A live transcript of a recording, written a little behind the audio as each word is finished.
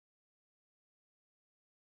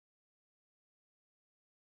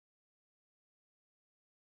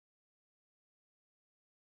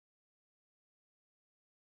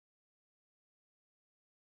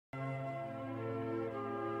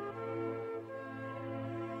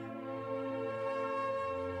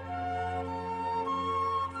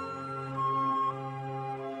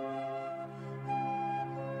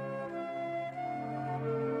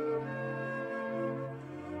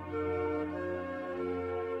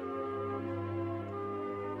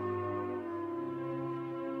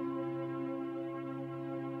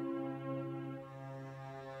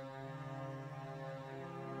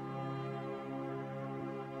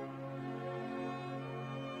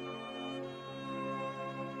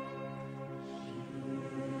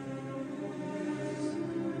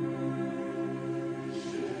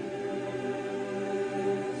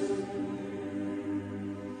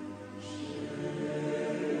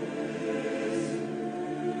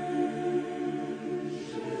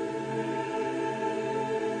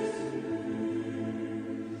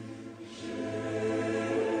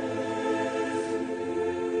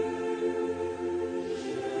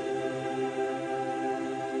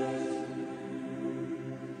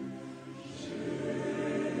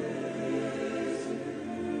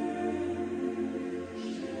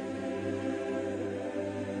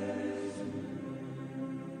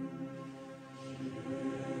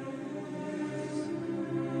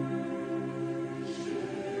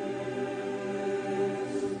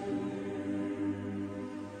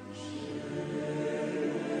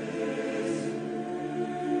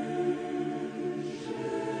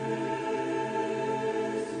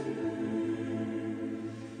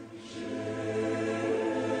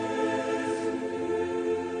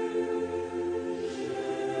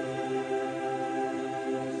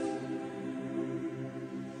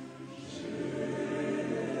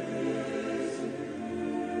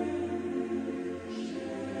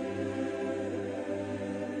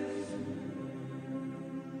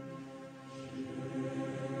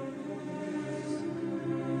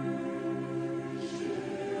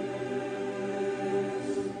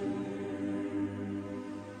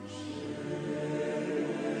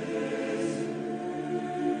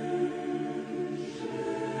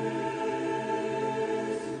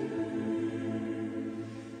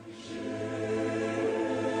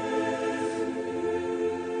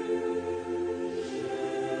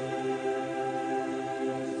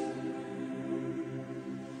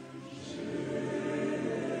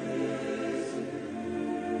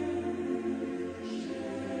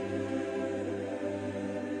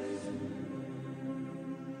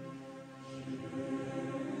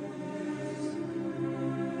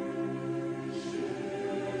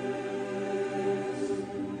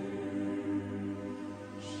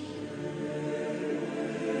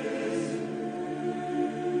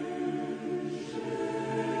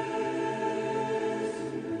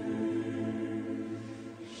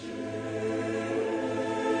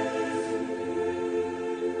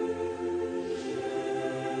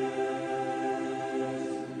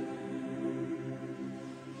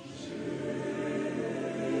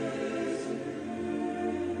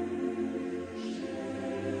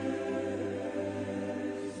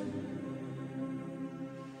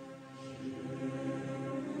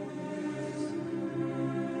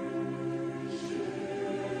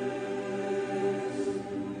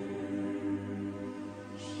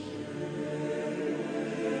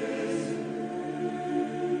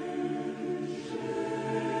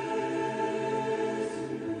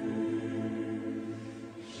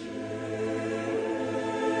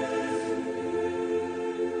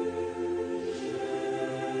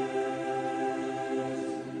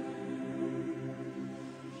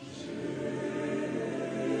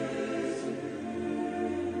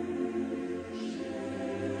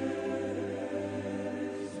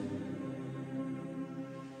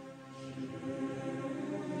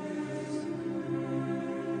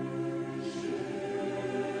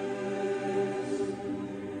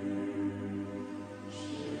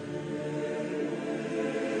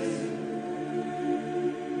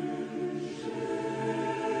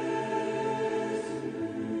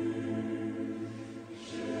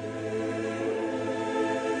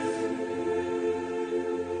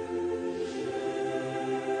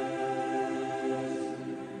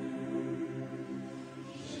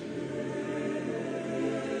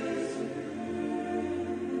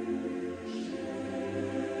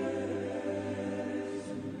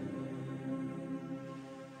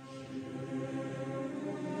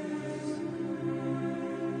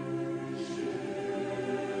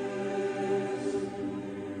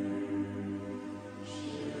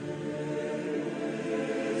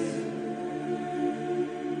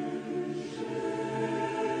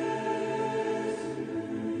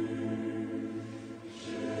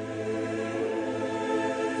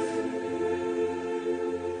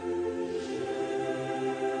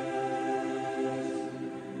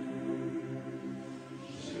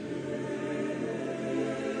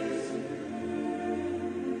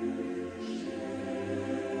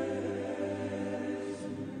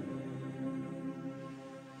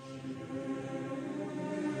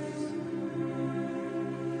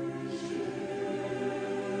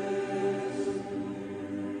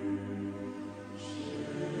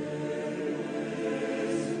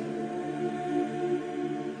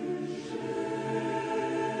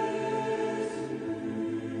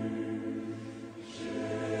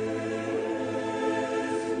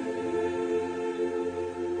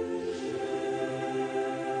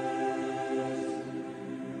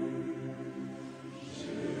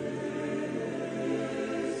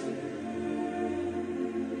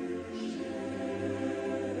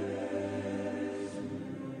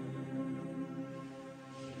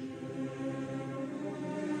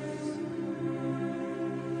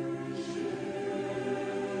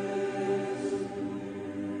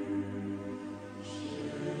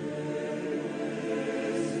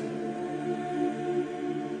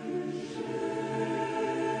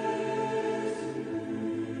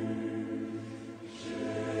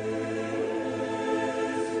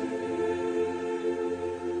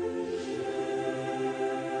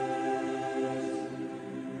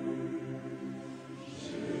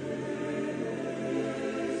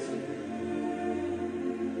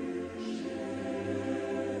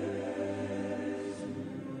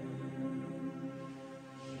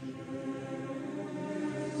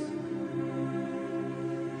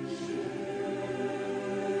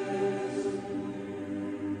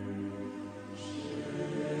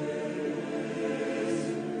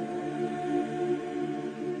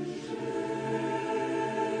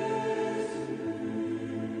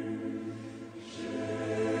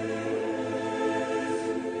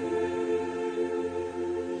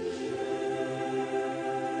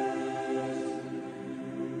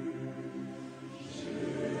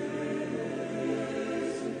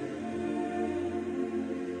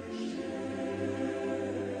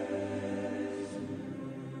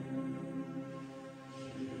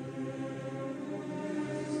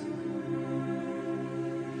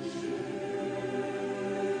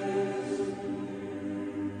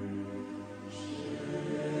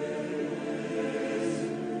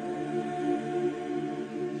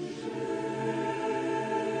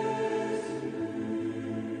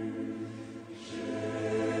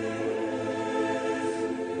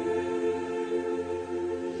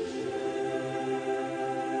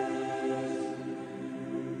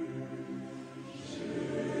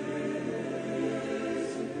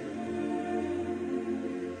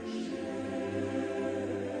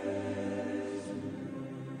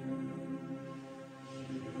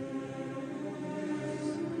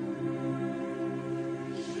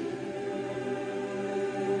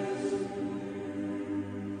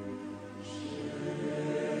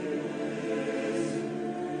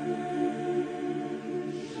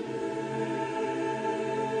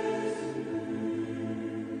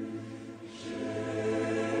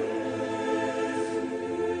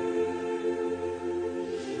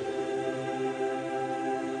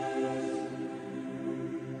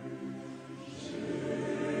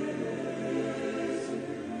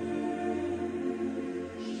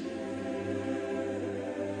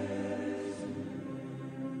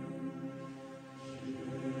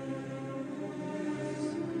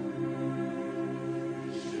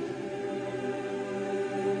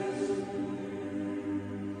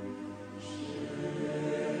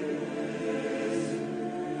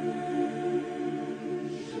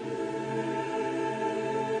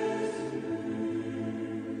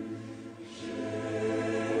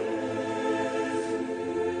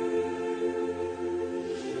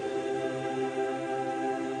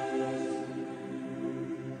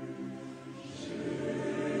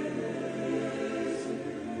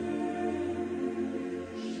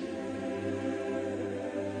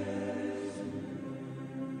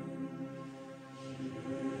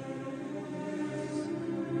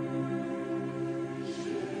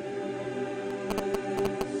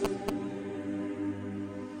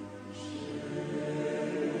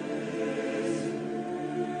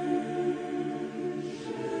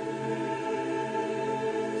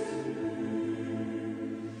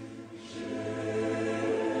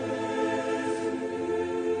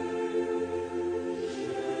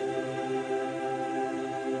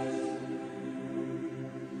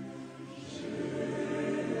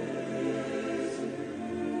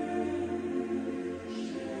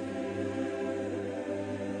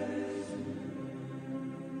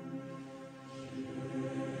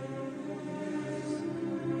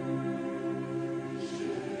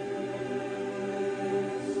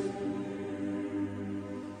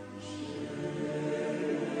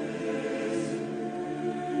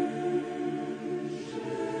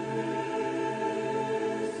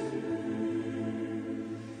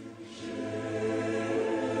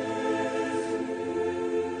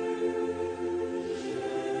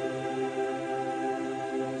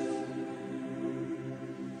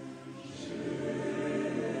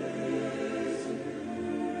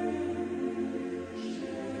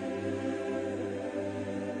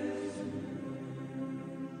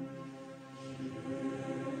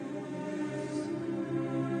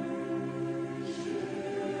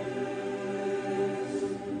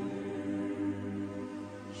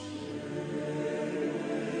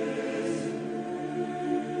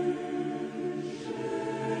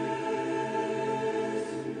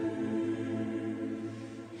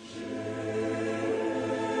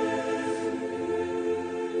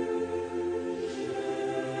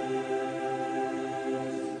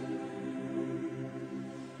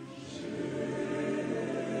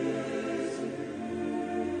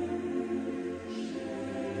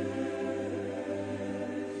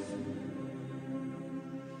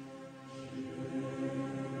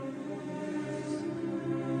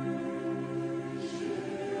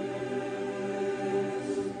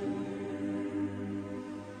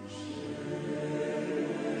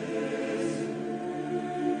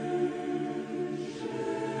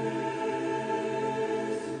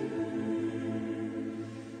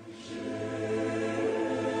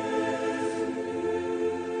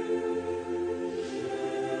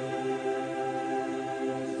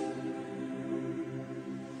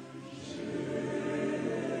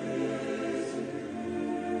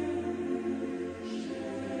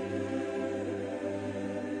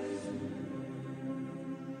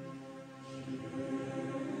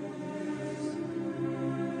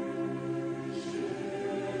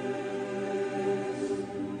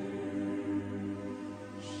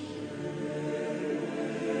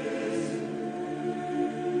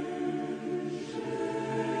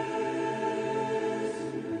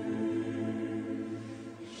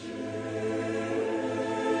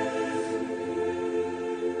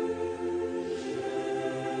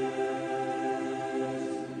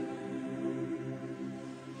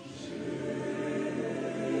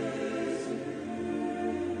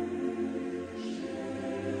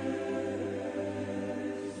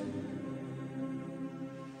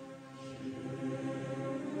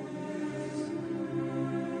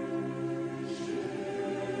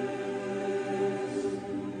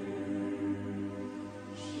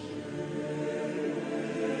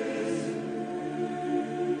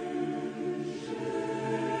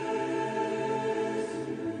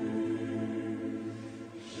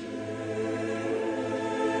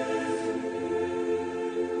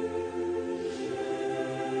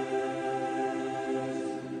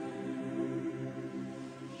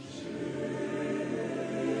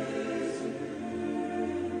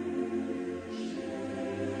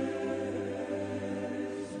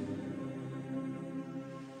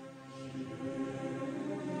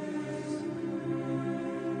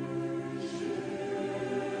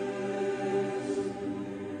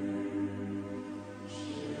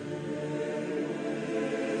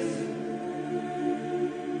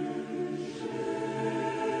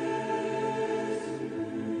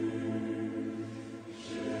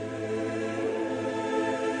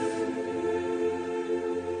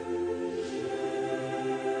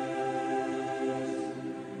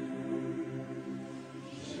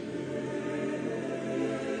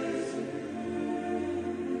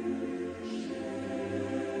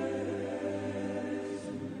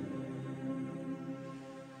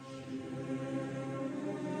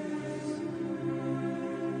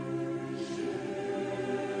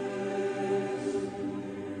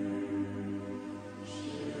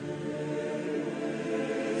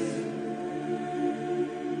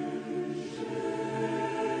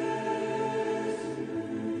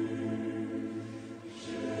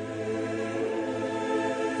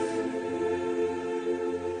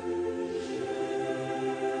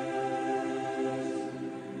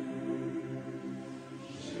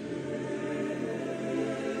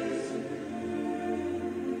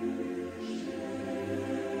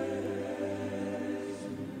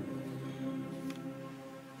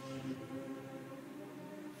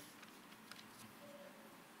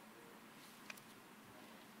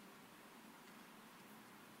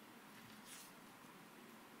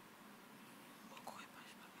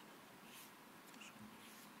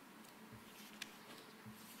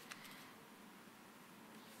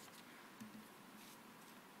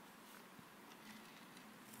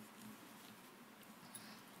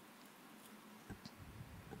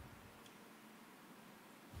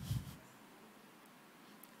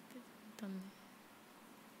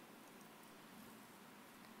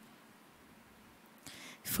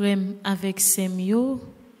Frère, avec Semio,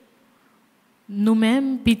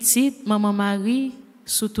 nous-mêmes, Pitit, Maman Marie,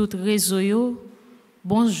 sous tout réseau,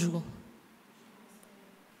 bonjour.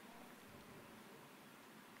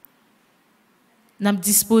 Nous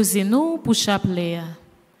disposons nous pour Chapelet.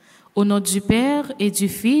 Au nom du Père et du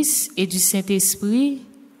Fils et du Saint-Esprit.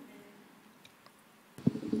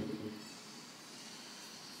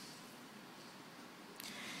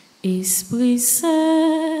 Esprit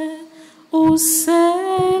Saint, où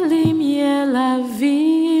c'est lumière la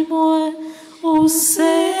vie, moi, où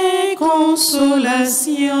c'est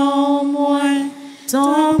consolation, moi,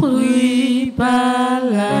 t'en prie par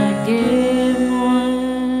la guerre, moi.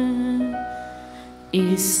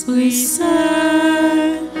 Esprit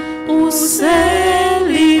Saint, où c'est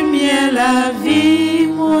lumière la vie,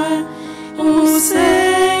 moi, où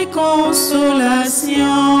c'est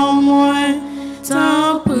consolation, moi,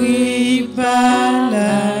 t'en prie par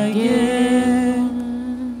la guerre.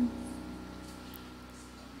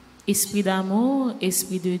 Esprit d'amour,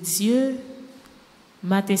 Esprit de Dieu,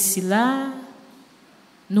 matin si là,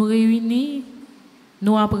 nous réunis,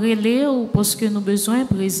 nous appelés parce que nous avons besoin de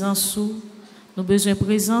présence. Nous avons besoin de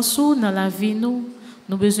présence dans la vie, nous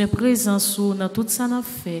avons besoin de présence dans tout ça nous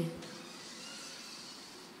fait.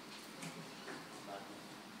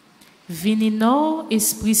 Vini non,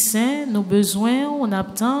 Esprit Saint, nous besoin, on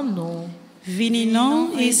attend nous. Vini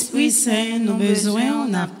non, Esprit Saint, nous besoin,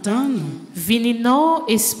 on attend nous. Vini non,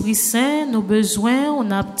 Esprit Saint, nous besoin,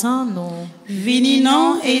 on attend nous. Vini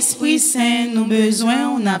non, Esprit Saint, nous besoin,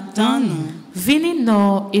 on attend nous. Vini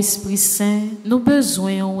non, Esprit Saint, nous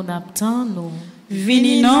besoin, on attend nous.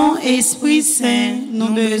 Vini non, Esprit Saint,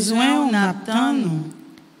 nous besoin, on attend nous.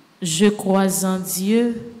 Je crois en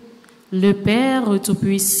Dieu, le Père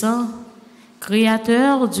Tout-Puissant,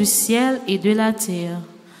 Créateur du ciel et de la terre,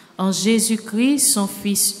 en Jésus-Christ, son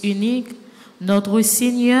Fils unique, notre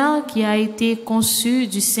Seigneur qui a été conçu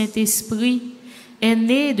du Saint-Esprit, est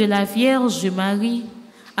né de la Vierge Marie,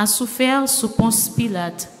 a souffert sous Ponce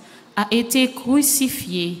Pilate, a été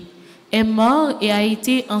crucifié, est mort et a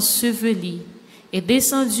été enseveli, est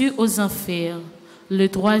descendu aux enfers. Le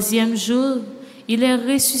troisième jour, il est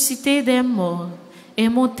ressuscité des morts, est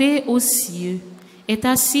monté aux cieux, est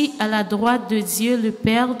assis à la droite de Dieu le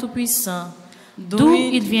Père Tout-Puissant, d'où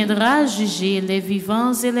il viendra juger les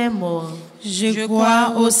vivants et les morts. Je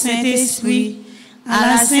crois au Saint-Esprit,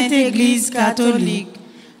 à la Sainte Église catholique,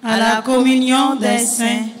 à la communion des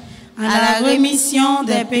saints, à la rémission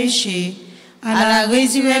des péchés, à la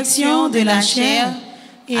résurrection de la chair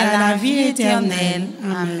et à la vie éternelle.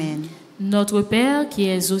 Amen. Notre Père qui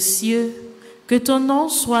es aux cieux, que ton nom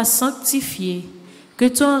soit sanctifié, que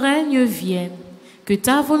ton règne vienne, que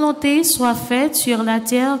ta volonté soit faite sur la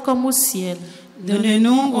terre comme au ciel.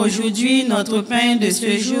 Donne-nous aujourd'hui notre pain de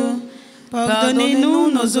ce jour.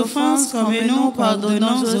 Pardonnez-nous nos offenses comme nous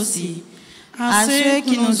pardonnons aussi à ceux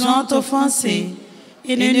qui nous ont offensés.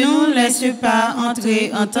 Et ne nous laisse pas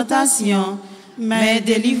entrer en tentation, mais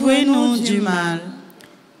délivrez-nous du mal.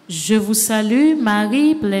 Je vous salue,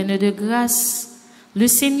 Marie, pleine de grâce. Le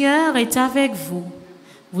Seigneur est avec vous.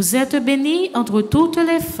 Vous êtes bénie entre toutes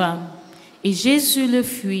les femmes, et Jésus, le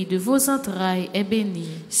fruit de vos entrailles, est béni.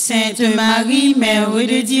 Sainte Marie, Mère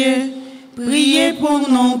de Dieu, priez pour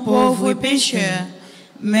nous pauvres pécheurs,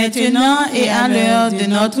 maintenant et à l'heure de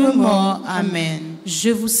notre mort. Amen. Je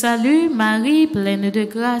vous salue, Marie, pleine de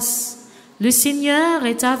grâce. Le Seigneur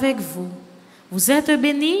est avec vous. Vous êtes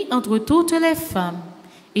bénie entre toutes les femmes,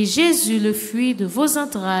 et Jésus, le fruit de vos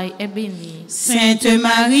entrailles, est béni. Sainte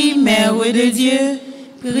Marie, Mère de Dieu,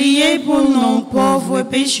 priez pour nous pauvres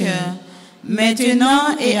pécheurs,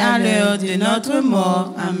 maintenant et à l'heure de notre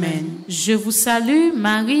mort. Amen. Je vous salue,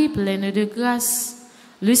 Marie, pleine de grâce.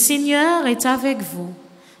 Le Seigneur est avec vous.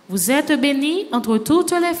 Vous êtes bénie entre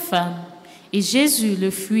toutes les femmes, et Jésus, le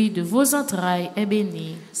fruit de vos entrailles, est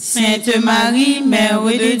béni. Sainte Marie, Mère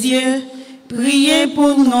de Dieu, priez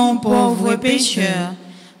pour nous pauvres pécheurs,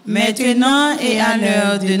 maintenant et à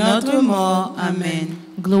l'heure de notre mort. Amen.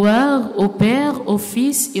 Gloire au Père, au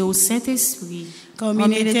Fils et au Saint-Esprit. Comme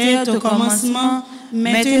il était au commencement,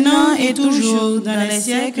 maintenant et toujours, dans les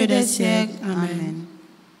siècles des siècles. Amen.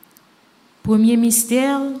 Premier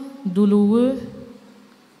mystère douloureux,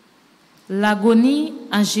 l'agonie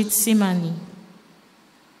à Gethsémani.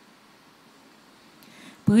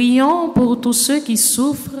 Prions pour tous ceux qui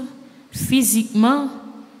souffrent physiquement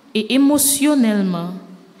et émotionnellement,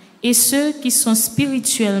 et ceux qui sont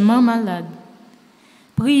spirituellement malades.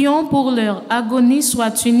 Prions pour leur agonie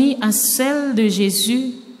soit unie à celle de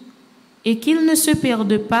Jésus et qu'ils ne se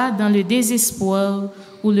perdent pas dans le désespoir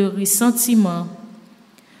ou le ressentiment.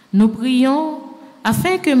 Nous prions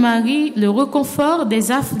afin que Marie, le réconfort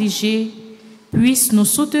des affligés, puisse nous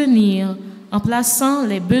soutenir en plaçant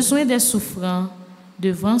les besoins des souffrants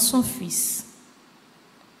devant son Fils.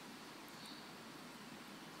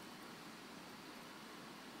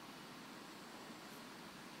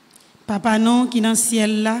 Papa non qui dans le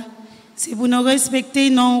ciel là, c'est pour nous respecter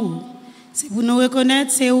non, c'est pour nous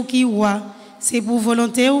reconnaître c'est où qui roi, c'est pour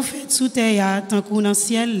volonté ou fait sous terre tant qu'on dans le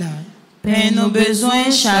ciel là. Père nos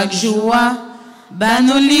besoins chaque jour, bah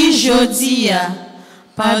nous li jodi ya,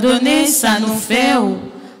 pardonnez ça nous fait ou,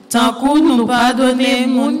 tant qu'on nous pardonner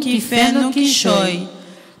moun qui fait nous qui choy,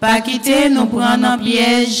 pas quitter nous prendre en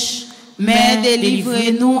piège, mais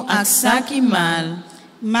délivrez-nous à ça qui mal.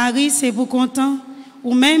 Marie c'est pour content,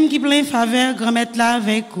 ou même qui plein faveur grand-mère là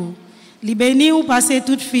avec vous. Li béni ou passer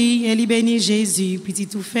toute fille et li béni Jésus petit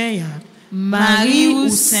tout fait ya. Marie ou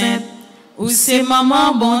sainte, ou c'est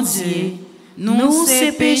maman bon Dieu, nous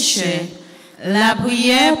c'est pécheurs, la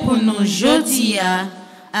prière pour nous jodi ya,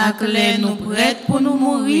 acclare nous prêtes pour nous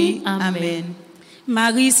mourir. Amen.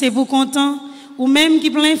 Marie c'est pour content, ou même qui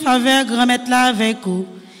plein faveur grand-mère là avec vous.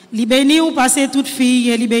 Li béni ou passer toute fille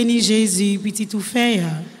et li béni Jésus petit tout fait ya.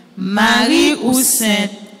 Marie ou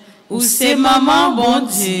sainte, ou c'est maman bon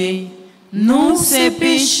Dieu, nous c'est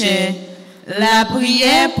pécheurs, la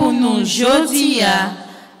prière pour nous jodi ya,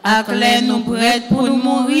 acclare nous prêtes pour nous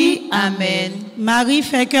mourir. Amen. Marie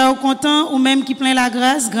fait cœur content ou même qui plein la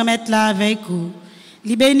grâce grand-mère là avec vous.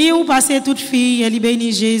 Li béni ou passer toute fille et li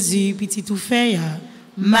béni Jésus petit tout fait ya.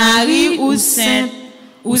 Marie ou sainte,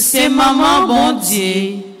 ou c'est maman bon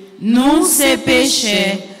Dieu, nous c'est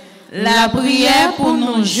pécheurs, la prière pour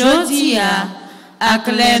nous jodi ya,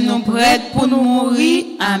 acclare nous prêtes pour nous mourir.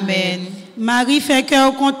 Amen. Marie fait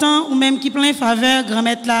cœur content ou même qui plein faveur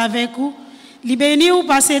grand-mère là avec vous. Li béni ou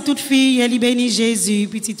passer toute fille et li béni Jésus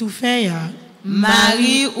petit tout fait ya.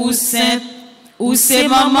 Marie ou sainte, ou c'est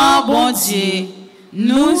maman bon Dieu,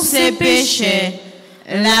 nous c'est pécheurs,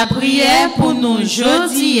 la prière pour nous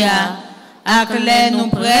jodi ya, acclare nous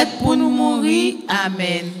prêtes pour nous mourir.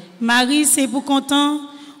 Amen. Marie c'est pour content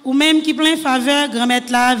ou même qui plein faveur grand-mère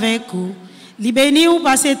là avec vous. Li béni ou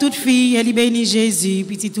passer toute fille et li béni Jésus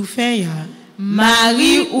petit tout fait ya.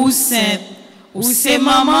 Marie ou sainte, ou c'est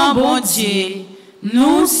maman bon Dieu,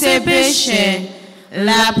 nous c'est pécheurs,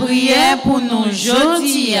 la prière pour nous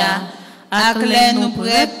jodi ya, acclare nous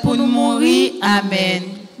prêtes pour nous mourir. Amen.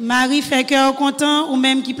 Marie fait cœur content ou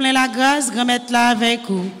même qui plein la grâce grand-mère là avec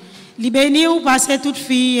vous. Li béni ou passer toute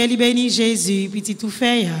fille et li béni Jésus petit tout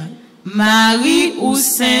fait ya. Marie ou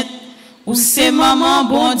sainte, ou c'est maman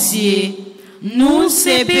bon Dieu, nous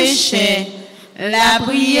c'est pécheurs, la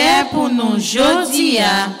prière pour nous jodi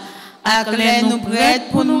ya, acclare nous prêtes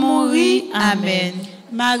pour nous mourir. Amen.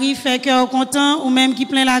 Marie fait cœur content ou même qui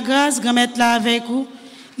plein la grâce grand-mère là avec vous.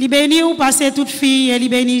 Li béni ou passer toute fille et li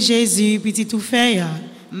béni Jésus petit tout fait ya.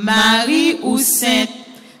 Marie ou sainte,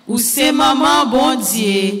 ou c'est maman bon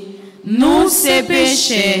Dieu, nous c'est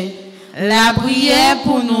pécheurs, la prière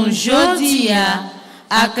pour nous jodi ya,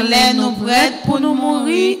 acclare nous prêtes pour nous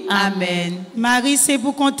mourir. Amen. Marie c'est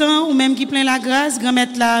pour content ou même qui plein la grâce grand-mère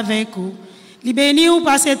là avec vous. Li béni ou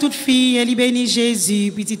passer toute fille et li béni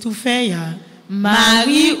Jésus petit tout fait ya.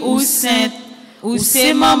 Marie ou sainte, ou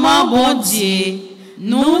c'est maman bon Dieu,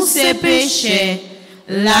 nous c'est pécheurs,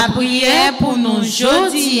 la prière pour nous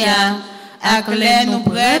jodi ya, acclare nous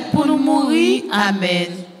prêtes pour nous mourir. Amen.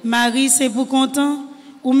 Marie c'est pour content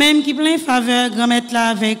ou même qui plein faveur grand-mère là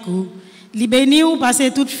avec vous. Li béni ou passer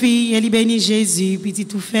toute fille et li béni Jésus petit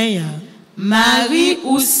tout fait ya. Marie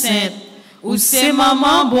ou sainte, ou c'est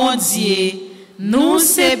maman bon Dieu, nous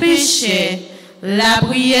c'est pécheurs, la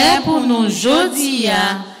prière pour nous jodi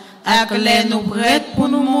ya, acclare nous prêtes pour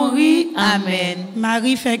nous mourir. Amen.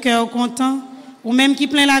 Marie fait cœur content ou même qui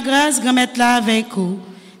plein la grâce grand-mère là avec vous.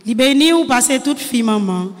 Li béni ou passer toute fille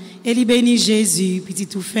maman et li béni Jésus petit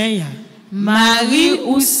tout fait ya. Marie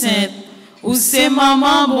ou sainte, ou c'est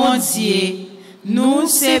maman bon Dieu, nous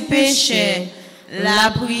c'est pécheurs, la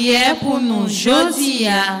prière pour nous jodi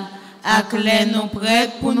ya, acclare nous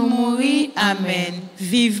prêtes pour nous mourir. Amen.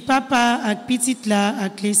 Vive papa ak petit là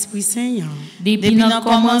ak l'Esprit Saint. Depuis le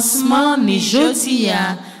commencement, ni jodi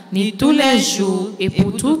ya, ni tous les jours, et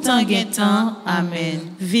pour tout temps et temps. Amen.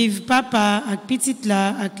 Vive papa ak petit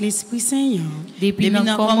là ak l'Esprit Saint. Depuis le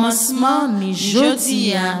commencement, ni jodi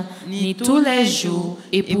ya, ni tous les jours,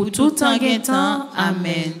 et pour tout temps et temps.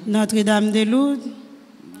 Amen. Notre-Dame de Lourdes,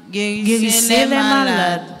 Guérissez les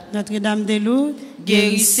malades. Notre-Dame de Lourdes,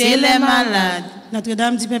 Guérissez les malades.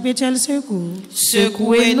 Notre-Dame du perpétuel secours,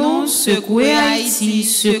 Secouez-nous, secouez Haïti,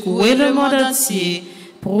 secouez le monde entier.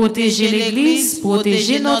 Protégez l'Église,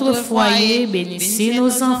 protégez notre foyer, bénissez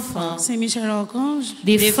nos enfants. Saint Michel Archange,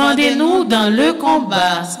 Défendez-nous dans le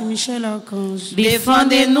combat. Saint Michel Archange,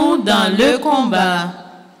 Défendez-nous dans le combat.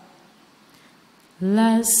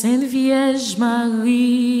 La Sainte Vierge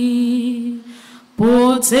Marie,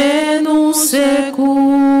 portez-nous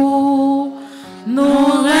secours. Nous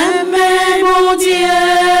remercions Dieu,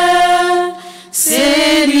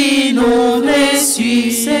 c'est lui nous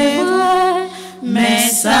blessures, c'est vrai, mais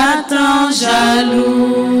Satan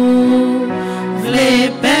jaloux,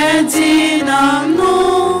 v'lait perdre dans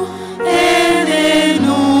nous,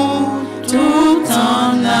 aidez-nous tout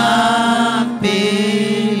en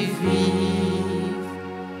paix vive.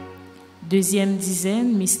 Deuxième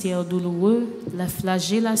dizaine, mystère douloureux, la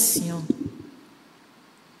flagellation.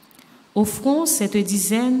 Offrons cette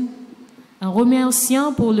dizaine en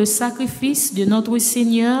remerciant pour le sacrifice de notre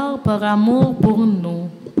Seigneur par amour pour nous.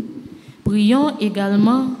 Prions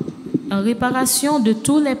également en réparation de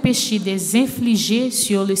tous les péchés des infligés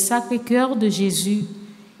sur le Sacré-Cœur de Jésus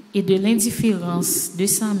et de l'indifférence de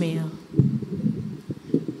sa mère.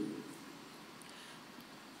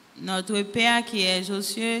 Notre Père qui es aux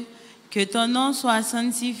cieux, que ton nom soit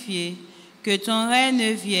sanctifié, que ton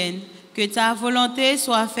règne vienne, que ta volonté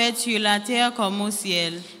soit faite sur la terre comme au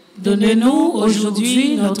ciel. Donne-nous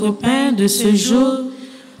aujourd'hui notre pain de ce jour.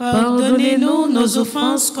 Pardonnez-nous nos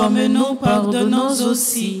offenses comme nous pardonnons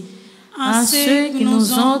aussi à ceux qui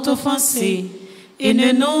nous ont offensés. Et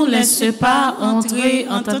ne nous laisse pas entrer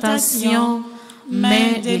en tentation,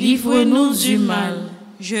 mais délivre-nous du mal.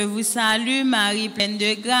 Je vous salue Marie, pleine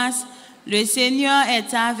de grâce. Le Seigneur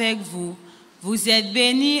est avec vous. Vous êtes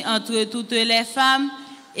bénie entre toutes les femmes,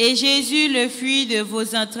 et Jésus, le fruit de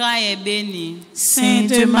vos entrailles, est béni.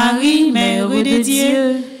 Sainte Marie, Mère de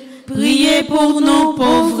Dieu, priez pour nous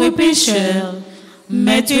pauvres pécheurs,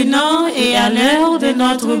 maintenant et à l'heure de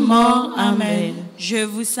notre mort. Amen. Je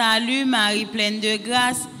vous salue Marie, pleine de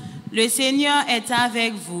grâce. Le Seigneur est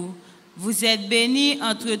avec vous. Vous êtes bénie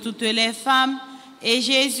entre toutes les femmes, et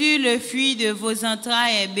Jésus, le fruit de vos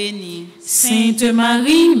entrailles, est béni. Sainte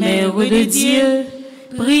Marie, Mère de Dieu,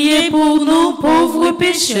 priez pour nous pauvres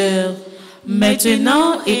pécheurs,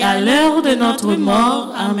 maintenant et à l'heure de notre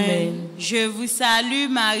mort. Amen. Je vous salue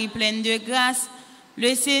Marie, pleine de grâce.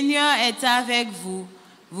 Le Seigneur est avec vous.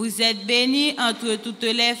 Vous êtes bénie entre toutes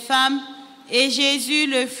les femmes, et Jésus,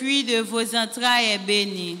 le fruit de vos entrailles, est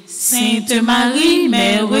béni. Sainte Marie,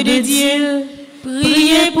 Mère de Dieu,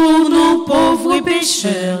 priez pour nous pauvres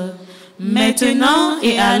pécheurs, maintenant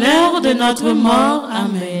et à l'heure de notre mort.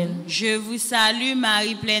 Amen. Je vous salue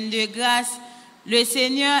Marie, pleine de grâce. Le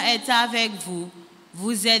Seigneur est avec vous.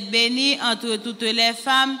 Vous êtes bénie entre toutes les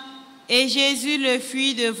femmes, et Jésus, le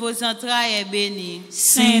fruit de vos entrailles, est béni.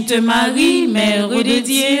 Sainte Marie, Mère de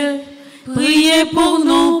Dieu, priez pour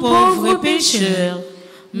nous pauvres pécheurs,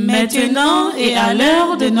 maintenant et à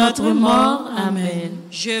l'heure de notre mort. Amen.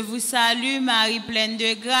 Je vous salue Marie, pleine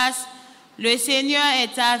de grâce. Le Seigneur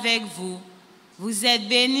est avec vous. Vous êtes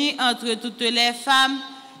bénie entre toutes les femmes,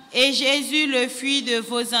 et Jésus, le fruit de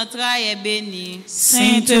vos entrailles, est béni.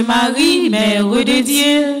 Sainte Marie, Mère de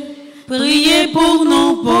Dieu, priez pour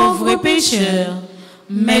nous pauvres pécheurs,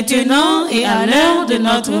 maintenant et à l'heure de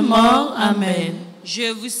notre mort. Amen.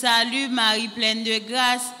 Je vous salue Marie, pleine de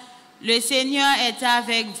grâce. Le Seigneur est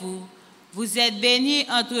avec vous. Vous êtes bénie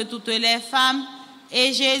entre toutes les femmes,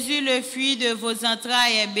 et Jésus, le fruit de vos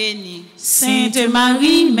entrailles, est béni. Sainte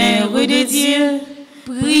Marie, Mère de Dieu,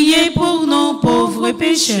 priez pour nous pauvres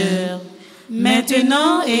pécheurs,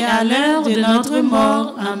 maintenant et à l'heure de notre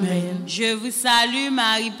mort. Amen. Je vous salue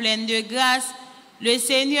Marie, pleine de grâce. Le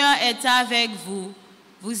Seigneur est avec vous.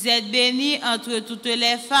 Vous êtes bénie entre toutes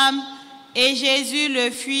les femmes, et Jésus,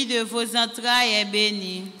 le fruit de vos entrailles, est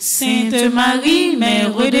béni. Sainte Marie,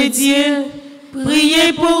 Mère de Dieu,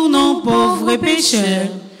 priez pour nous pauvres pécheurs,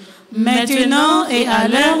 maintenant et à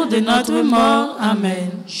l'heure de notre mort.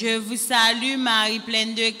 Amen. Je vous salue Marie,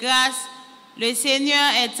 pleine de grâce. Le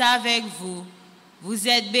Seigneur est avec vous. Vous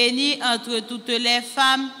êtes bénie entre toutes les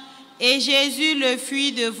femmes, et Jésus, le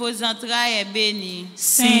fruit de vos entrailles, est béni.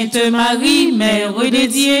 Sainte Marie, Mère de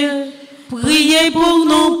Dieu, priez pour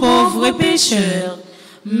nous pauvres pécheurs,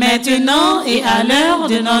 maintenant et à l'heure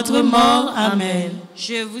de notre mort. Amen.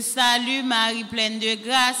 Je vous salue Marie, pleine de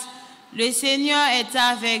grâce. Le Seigneur est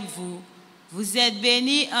avec vous. Vous êtes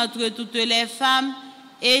bénie entre toutes les femmes,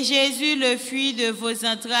 et Jésus, le fruit de vos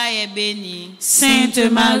entrailles, est béni. Sainte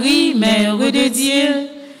Marie, Mère de Dieu,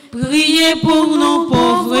 priez pour nous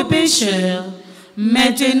pauvres pécheurs,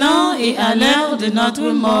 maintenant et à l'heure de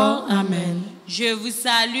notre mort. Amen. Je vous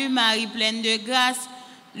salue Marie, pleine de grâce.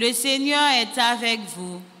 Le Seigneur est avec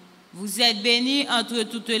vous. Vous êtes bénie entre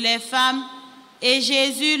toutes les femmes, et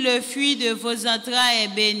Jésus, le fruit de vos entrailles,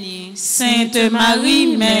 est béni. Sainte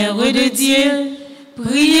Marie, Mère de Dieu,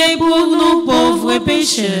 priez pour nous pauvres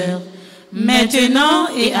pécheurs, maintenant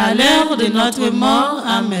et à l'heure de notre mort.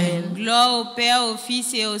 Amen. Gloire au Père, au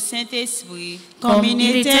Fils et au Saint-Esprit. Comme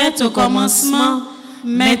il était au commencement,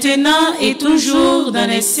 maintenant et toujours dans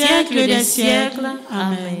les siècles des siècles.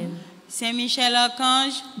 Amen. Saint Michel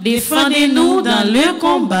Archange, défendez-nous dans le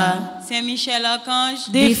combat. Saint Michel Archange,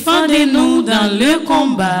 défendez-nous dans le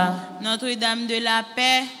combat. Notre-Dame de la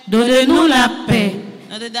paix, donnez-nous la paix.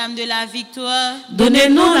 Notre-Dame de la victoire,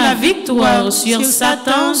 donnez-nous la victoire sur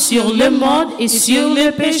Satan, sur le monde et sur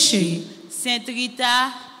le péché. Sainte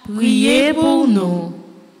Rita, priez pour nous.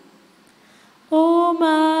 Ô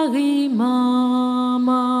Marie,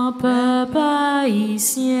 maman, peuple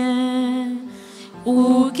haïtien,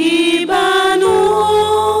 ou qui bat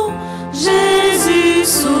nous, Jésus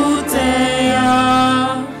sous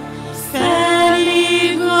terre,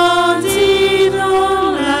 fais-lui grandir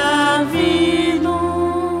dans la vie,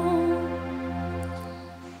 nous.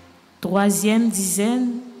 Troisième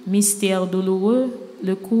dizaine, mystère douloureux,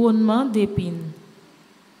 le couronnement d'épines.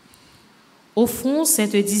 Offrons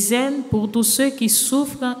cette dizaine pour tous ceux qui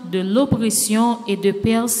souffrent de l'oppression et de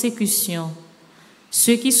persécution,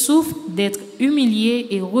 ceux qui souffrent d'être humiliés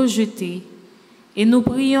et rejetés, et nous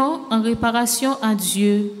prions en réparation à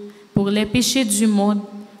Dieu pour les péchés du monde,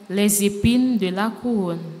 les épines de la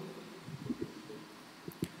couronne.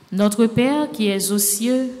 Notre Père qui es aux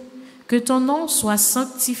cieux, que ton nom soit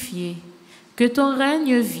sanctifié, que ton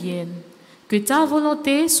règne vienne, que ta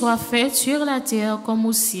volonté soit faite sur la terre comme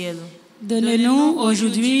au ciel. Donne-nous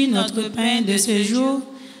aujourd'hui notre pain de ce jour.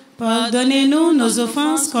 Pardonnez-nous nos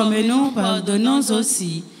offenses comme nous pardonnons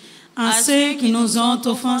aussi à ceux qui nous ont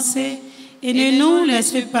offensés, et ne nous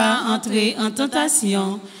laisse pas entrer en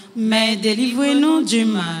tentation, mais délivrez-nous du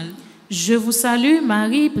mal. Je vous salue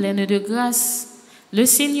Marie, pleine de grâce. Le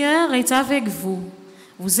Seigneur est avec vous.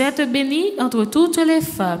 Vous êtes bénie entre toutes les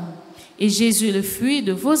femmes, et Jésus, le fruit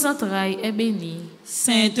de vos entrailles, est béni.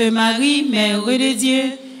 Sainte Marie, Mère de Dieu,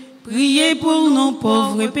 priez pour nous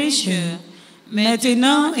pauvres pécheurs,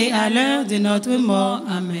 maintenant et à l'heure de notre mort.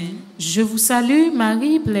 Amen. Je vous salue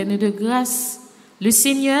Marie, pleine de grâce. Le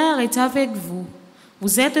Seigneur est avec vous.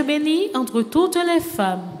 Vous êtes bénie entre toutes les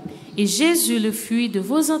femmes, et Jésus, le fruit de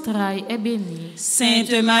vos entrailles, est béni.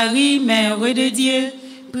 Sainte Marie, Mère de Dieu,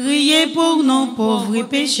 priez pour nous pauvres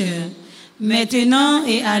pécheurs, maintenant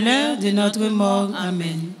et à l'heure de notre mort.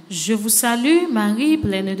 Amen. Je vous salue Marie,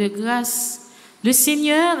 pleine de grâce. Le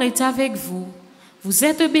Seigneur est avec vous. Vous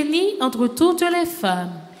êtes bénie entre toutes les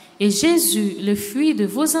femmes, et Jésus, le fruit de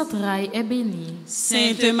vos entrailles, est béni.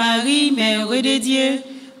 Sainte Marie, Mère de Dieu,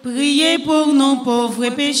 priez pour nous pauvres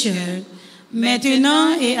pécheurs,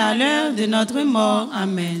 maintenant et à l'heure de notre mort.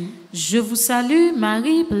 Amen. Je vous salue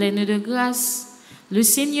Marie, pleine de grâce. Le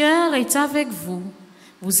Seigneur est avec vous.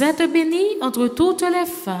 Vous êtes bénie entre toutes les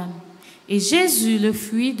femmes, et Jésus, le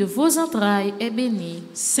fruit de vos entrailles, est béni.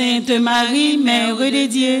 Sainte Marie, Mère de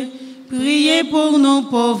Dieu, priez pour nous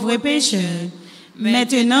pauvres pécheurs,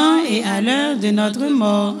 maintenant et à l'heure de notre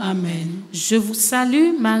mort. Amen. Je vous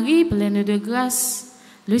salue Marie, pleine de grâce.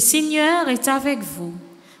 Le Seigneur est avec vous.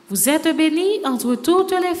 Vous êtes bénie entre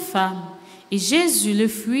toutes les femmes, et Jésus, le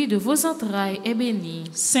fruit de vos entrailles, est béni.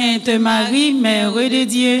 Sainte Marie, Mère de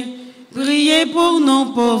Dieu, priez pour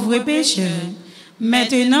nous pauvres pécheurs,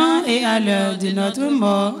 maintenant et à l'heure de notre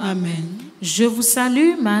mort. Amen. Je vous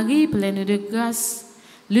salue Marie, pleine de grâce.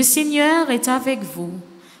 Le Seigneur est avec vous.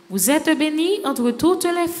 Vous êtes bénie entre toutes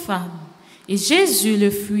les femmes, et Jésus,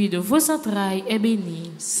 le fruit de vos entrailles, est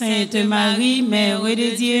béni. Sainte Marie, Mère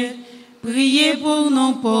de Dieu, priez pour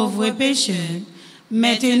nous pauvres pécheurs,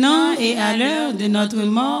 maintenant et à l'heure de notre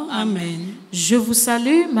mort. Amen. Je vous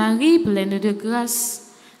salue Marie, pleine de grâce.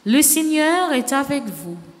 Le Seigneur est avec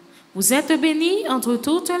vous. Vous êtes bénie entre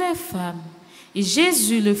toutes les femmes, et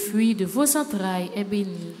Jésus, le fruit de vos entrailles, est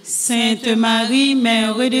béni. Sainte Marie,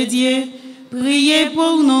 Mère de Dieu, priez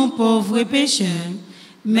pour nous pauvres pécheurs,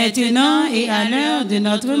 maintenant et à l'heure de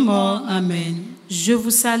notre mort. Amen. Je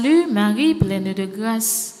vous salue Marie, pleine de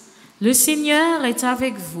grâce. Le Seigneur est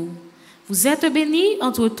avec vous. Vous êtes bénie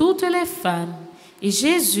entre toutes les femmes, et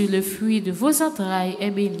Jésus, le fruit de vos entrailles,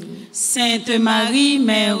 est béni. Sainte Marie,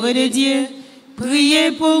 Mère de Dieu,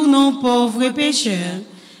 priez pour nous pauvres pécheurs,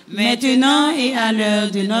 maintenant et à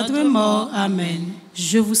l'heure de notre mort. Amen.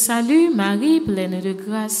 Je vous salue Marie, pleine de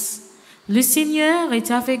grâce. Le Seigneur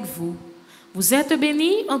est avec vous. Vous êtes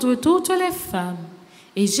bénie entre toutes les femmes,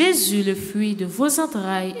 et Jésus, le fruit de vos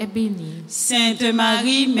entrailles, est béni. Sainte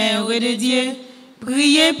Marie, Mère de Dieu,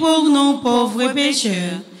 priez pour nous pauvres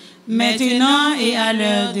pécheurs, maintenant et à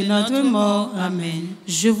l'heure de notre mort. Amen.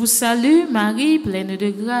 Je vous salue, Marie, pleine de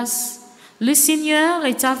grâce. Le Seigneur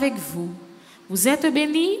est avec vous. Vous êtes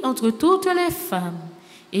bénie entre toutes les femmes,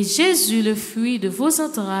 et Jésus, le fruit de vos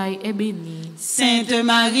entrailles, est béni. Sainte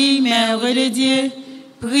Marie, Mère de Dieu,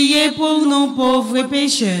 priez pour nous pauvres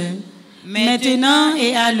pécheurs, maintenant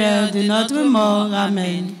et à l'heure de notre mort.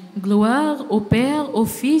 Amen. Gloire au Père, au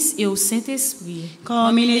Fils et au Saint-Esprit.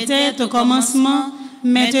 Comme il était au commencement,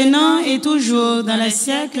 maintenant et toujours, dans les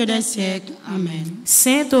siècles des siècles. Amen.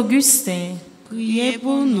 Saint Augustin, priez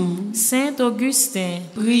pour nous. Saint Augustin,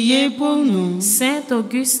 priez pour nous. Saint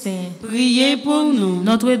Augustin, priez pour nous.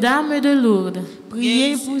 Notre-Dame de Lourdes,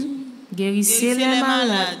 priez pour nous. Guérissez les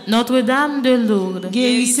malades. Notre-Dame de Lourdes,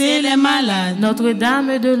 guérissez les malades.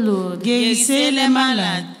 Notre-Dame de Lourdes, guérissez les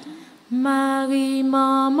malades. Marie,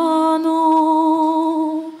 maman,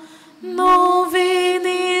 nous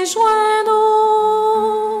venez joindre,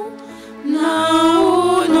 là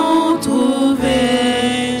où nous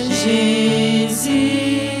trouver Jésus,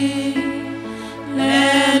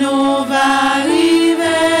 les nous va arriver,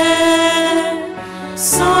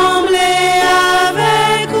 sembler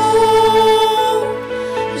avec vous,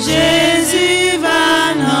 Jésus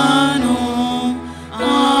va nous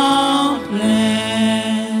en plein.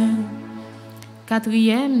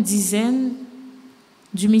 Quatrième dizaine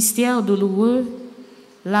du mystère douloureux,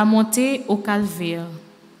 la montée au calvaire.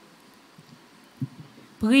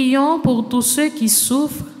 Prions pour tous ceux qui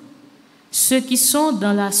souffrent, ceux qui sont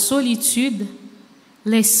dans la solitude,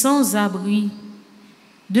 les sans-abri.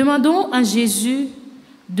 Demandons à Jésus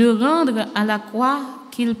de rendre à la croix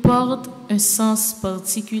qu'il porte un sens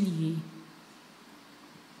particulier.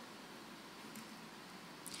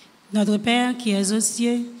 Notre Père qui es aux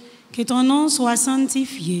cieux, que ton nom soit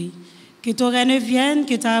sanctifié, que ton règne vienne,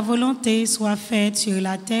 que ta volonté soit faite sur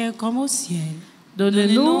la terre comme au ciel.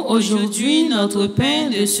 Donne-nous aujourd'hui notre pain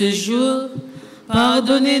de ce jour.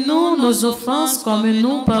 Pardonnez-nous nos offenses comme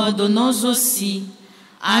nous pardonnons aussi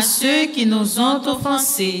à ceux qui nous ont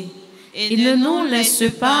offensés. Et ne nous laisse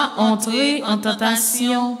pas entrer en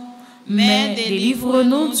tentation, mais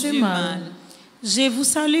délivre-nous du mal. Je vous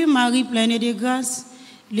salue Marie, pleine de grâce.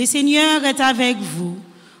 Le Seigneur est avec vous.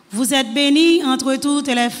 Vous êtes bénie entre toutes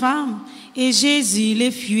les femmes, et Jésus,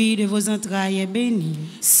 le fruit de vos entrailles, est béni.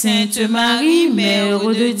 Sainte Marie, Mère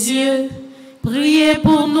de Dieu, priez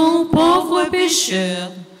pour nous pauvres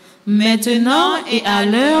pécheurs, maintenant et à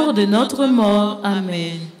l'heure de notre mort.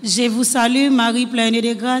 Amen. Je vous salue Marie, pleine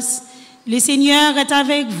de grâce. Le Seigneur est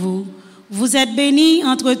avec vous. Vous êtes bénie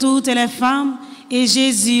entre toutes les femmes, et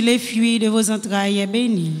Jésus, le fruit de vos entrailles, est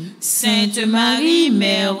béni. Sainte Marie,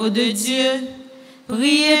 Mère de Dieu,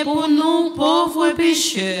 priez pour nous pauvres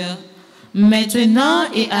pécheurs, maintenant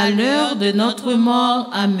et à l'heure de notre mort.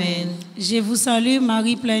 Amen. Je vous salue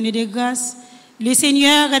Marie, pleine de grâce. Le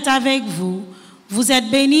Seigneur est avec vous. Vous êtes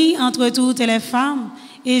bénie entre toutes les femmes,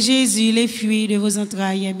 et Jésus, le fruit de vos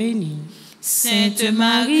entrailles, est béni. Sainte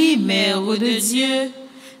Marie, Mère de Dieu,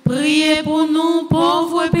 priez pour nous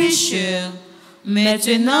pauvres pécheurs,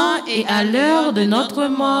 maintenant et à l'heure de notre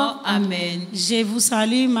mort. Amen. Je vous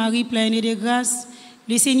salue Marie, pleine de grâce.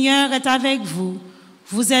 Le Seigneur est avec vous.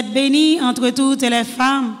 Vous êtes bénie entre toutes les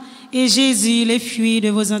femmes, et Jésus, le fruit de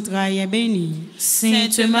vos entrailles, est béni.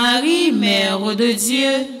 Sainte Marie, Mère de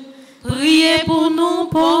Dieu, priez pour nous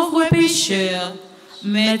pauvres pécheurs,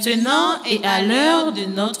 maintenant et à l'heure de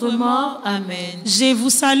notre mort. Amen. Je vous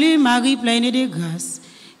salue Marie, pleine de grâce.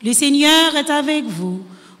 Le Seigneur est avec vous.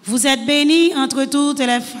 Vous êtes bénie entre toutes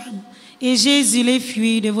les femmes, et Jésus, le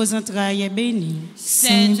fruit de vos entrailles, est béni.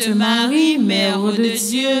 Sainte Marie, Mère de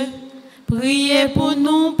Dieu, priez pour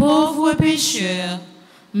nous pauvres pécheurs,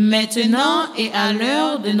 maintenant et à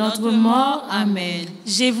l'heure de notre mort. Amen.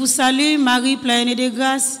 Je vous salue Marie, pleine de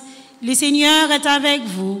grâce. Le Seigneur est avec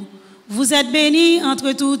vous. Vous êtes bénie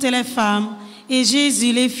entre toutes les femmes, et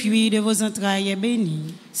Jésus, le fruit de vos entrailles, est béni.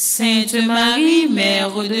 Sainte Marie,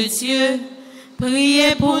 Mère de Dieu,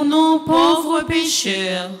 priez pour nous pauvres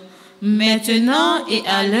pécheurs, maintenant et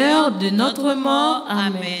à l'heure de notre mort.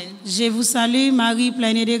 Amen. Je vous salue Marie,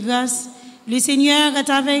 pleine de grâce. Le Seigneur est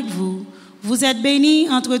avec vous. Vous êtes bénie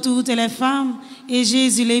entre toutes les femmes, et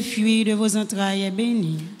Jésus, le fruit de vos entrailles, est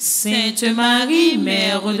béni. Sainte Marie,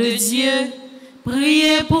 Mère de Dieu,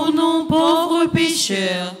 priez pour nous pauvres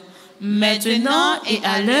pécheurs, maintenant et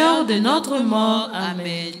à l'heure de notre mort.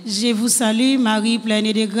 Amen. Je vous salue Marie,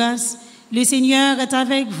 pleine de grâce. Le Seigneur est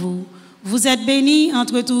avec vous. Vous êtes bénie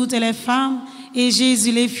entre toutes les femmes, et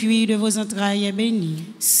Jésus, le fruit de vos entrailles, est béni.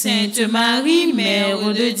 Sainte Marie,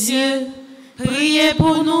 Mère de Dieu, priez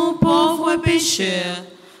pour nous pauvres pécheurs,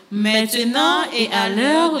 maintenant et à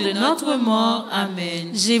l'heure de notre mort.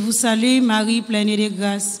 Amen. Je vous salue, Marie, pleine de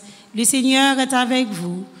grâce. Le Seigneur est avec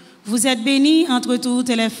vous. Vous êtes bénie entre toutes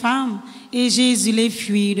les femmes, et Jésus, le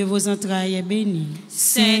fruit de vos entrailles, est béni.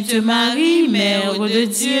 Sainte Marie, Mère de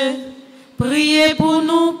Dieu, priez pour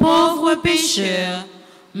nous pauvres pécheurs,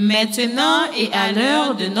 maintenant et à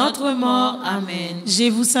l'heure de notre mort. Amen. Je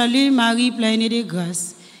vous salue, Marie, pleine de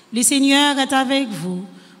grâce. Le Seigneur est avec vous.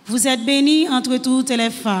 Vous êtes bénie entre toutes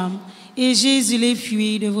les femmes, et Jésus, le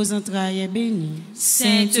fruit de vos entrailles, est béni.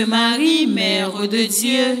 Sainte Marie, Mère de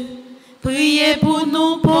Dieu, priez pour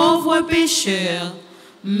nous pauvres pécheurs,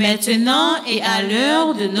 maintenant et à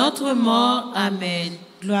l'heure de notre mort. Amen.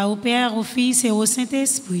 Gloire au Père, au Fils et au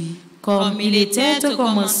Saint-Esprit. Comme il était au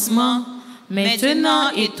commencement,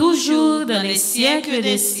 maintenant et toujours dans les siècles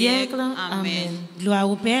des siècles. Amen. Gloire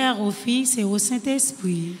au Père, au Fils et au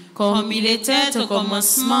Saint-Esprit. Comme il était au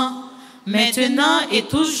commencement, maintenant et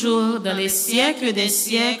toujours dans les siècles des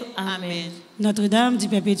siècles. Amen. Notre-Dame du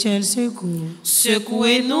perpétuel secours.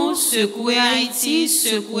 Secouez-nous, secouez Haïti,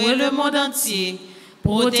 secouez le monde entier.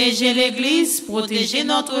 Protégez l'Église, protégez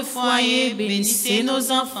notre foyer, bénissez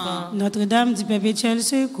nos enfants. Notre-Dame du perpétuel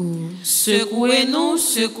secours. Secouez-nous,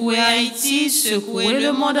 secouez Haïti, secouez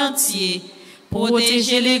le monde entier.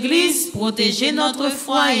 Protégez l'Église, protégez notre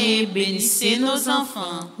foyer, bénissez nos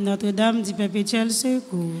enfants. Notre-Dame du perpétuel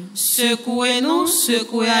secours. Secouez-nous,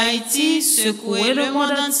 secouez Haïti, secouez le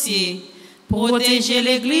monde entier. Protégez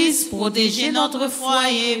l'Église, protégez notre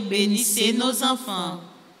foyer, bénissez nos enfants.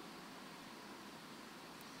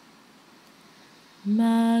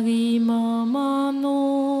 Marie, maman,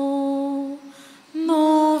 nous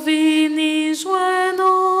venons joindre,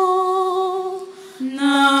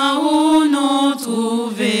 là où nous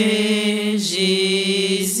trouver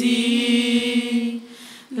Jésus,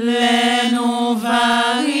 les nous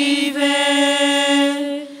va arriver,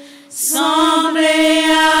 sembler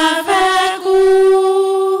avec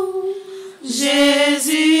vous,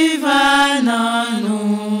 Jésus va dans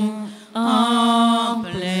nous en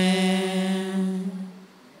plein.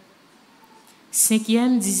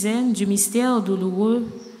 Cinquième dizaine du mystère douloureux,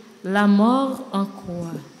 la mort en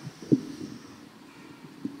croix.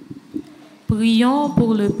 Prions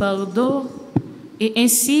pour le pardon et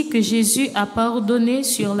ainsi que Jésus a pardonné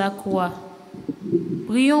sur la croix.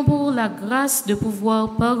 Prions pour la grâce de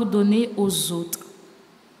pouvoir pardonner aux autres.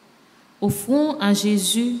 Offrons à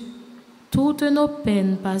Jésus toutes nos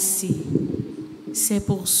peines passées. C'est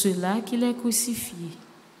pour cela qu'il est crucifié.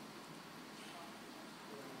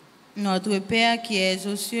 Notre Père qui es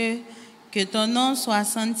aux cieux, que ton nom soit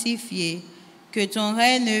sanctifié, que ton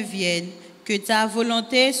règne vienne, que ta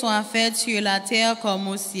volonté soit faite sur la terre comme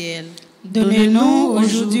au ciel. Donnez-nous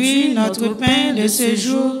aujourd'hui notre pain de ce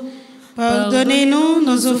jour. Pardonnez-nous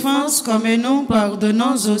nos offenses comme nous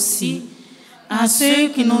pardonnons aussi à ceux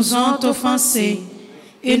qui nous ont offensés.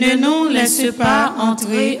 Et ne nous laisse pas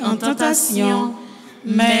entrer en tentation,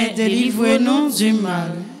 mais délivre-nous du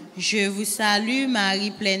mal. Je vous salue,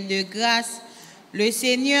 Marie, pleine de grâce. Le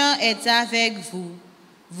Seigneur est avec vous.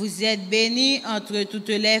 Vous êtes bénie entre toutes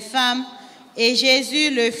les femmes, et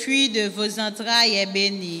Jésus, le fruit de vos entrailles, est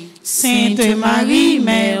béni. Sainte Marie,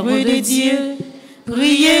 Mère de Dieu,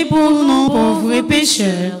 priez pour nous pauvres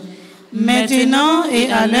pécheurs, maintenant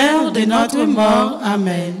et à l'heure de notre mort.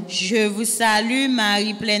 Amen. Je vous salue,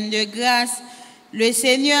 Marie, pleine de grâce. Le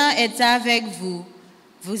Seigneur est avec vous.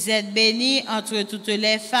 Vous êtes bénie entre toutes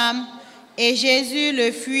les femmes, et Jésus,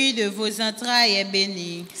 le fruit de vos entrailles, est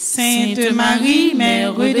béni. Sainte Marie,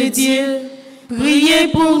 Mère de Dieu, priez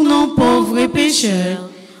pour nous pauvres pécheurs,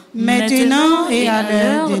 maintenant et à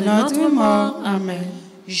l'heure de notre mort. Amen.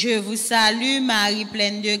 Je vous salue, Marie,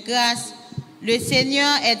 pleine de grâce. Le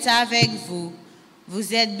Seigneur est avec vous.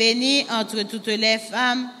 Vous êtes bénie entre toutes les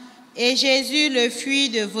femmes, et Jésus, le fruit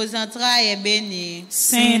de vos entrailles, est béni.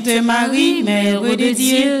 Sainte Marie, Mère de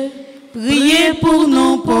Dieu, priez pour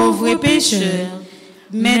nous pauvres pécheurs,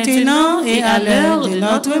 maintenant et à l'heure de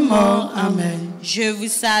notre mort. Amen. Je vous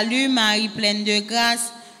salue, Marie, pleine de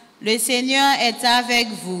grâce. Le Seigneur est avec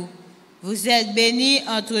vous. Vous êtes bénie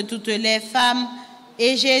entre toutes les femmes,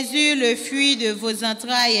 et Jésus, le fruit de vos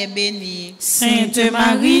entrailles, est béni. Sainte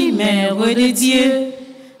Marie, Mère de Dieu,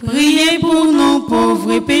 priez pour nous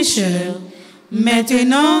pauvres pécheurs,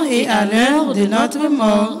 maintenant et à l'heure de notre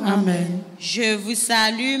mort. Amen. Je vous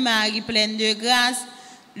salue, Marie, pleine de grâce.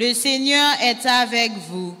 Le Seigneur est avec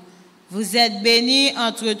vous. Vous êtes bénie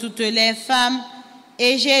entre toutes les femmes,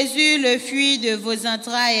 et Jésus, le fruit de vos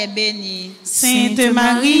entrailles, est béni. Sainte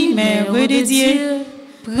Marie, Mère de Dieu,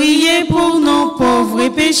 priez pour nous pauvres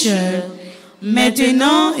pécheurs,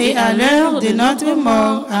 maintenant et à l'heure de notre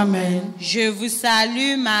mort. Amen. Je vous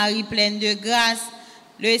salue, Marie, pleine de grâce.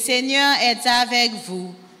 Le Seigneur est avec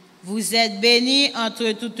vous. Vous êtes bénie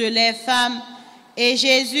entre toutes les femmes, et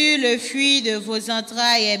Jésus, le fruit de vos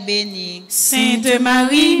entrailles, est béni. Sainte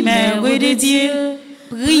Marie, Mère de Dieu,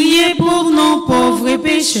 priez pour nous pauvres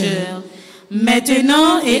pécheurs,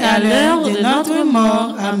 maintenant et à l'heure de notre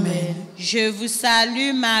mort. Amen. Je vous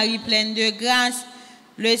salue, Marie, pleine de grâce.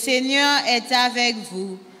 Le Seigneur est avec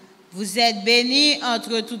vous. Vous êtes bénie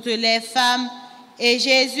entre toutes les femmes, et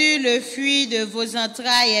Jésus, le fruit de vos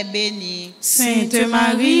entrailles, est béni. Sainte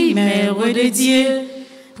Marie, Mère de Dieu,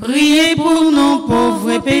 priez pour nous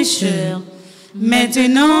pauvres pécheurs,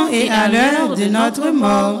 maintenant et à l'heure de notre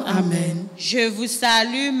mort. Amen. Je vous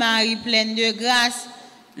salue, Marie, pleine de grâce.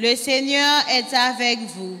 Le Seigneur est avec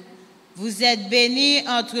vous. Vous êtes bénie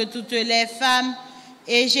entre toutes les femmes,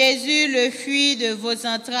 et Jésus, le fruit de vos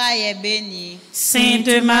entrailles, est béni.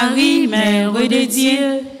 Sainte Marie, Mère de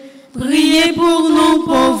Dieu, priez pour nous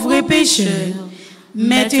pauvres pécheurs,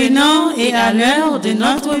 maintenant et à l'heure de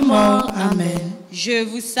notre mort. Amen. Je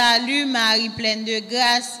vous salue, Marie, pleine de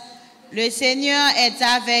grâce. Le Seigneur est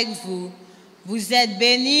avec vous. Vous êtes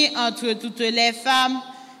bénie entre toutes les femmes,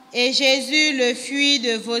 et Jésus, le fruit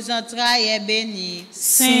de vos entrailles, est béni.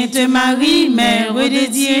 Sainte Marie, Mère de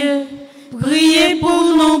Dieu, priez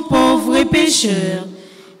pour nous pauvres pécheurs,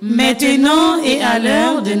 maintenant et à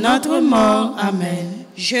l'heure de notre mort. Amen.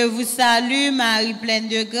 Je vous salue, Marie, pleine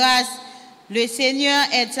de grâce. Le Seigneur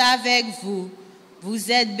est avec vous.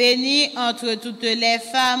 Vous êtes bénie entre toutes les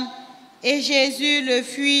femmes, et Jésus, le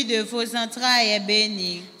fruit de vos entrailles, est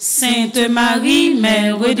béni. Sainte Marie,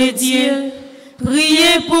 Mère de Dieu,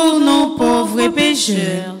 priez pour nous pauvres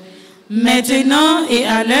pécheurs, maintenant et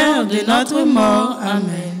à l'heure de notre mort.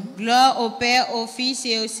 Amen. Gloire au Père, au Fils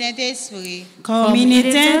et au Saint-Esprit. Comme il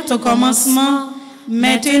était au commencement,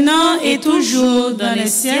 maintenant et toujours, dans les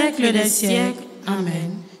siècles des siècles.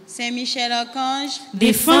 Amen. Saint Michel Archange,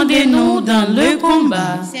 défendez-nous dans le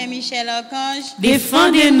combat. Saint Michel Archange,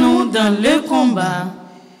 défendez-nous dans le combat.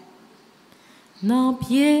 Non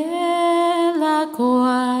pied la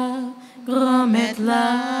croix, grand maître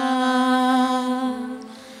là,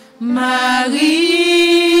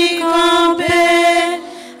 Marie campée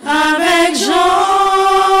avec Jean,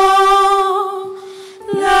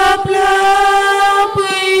 la pleure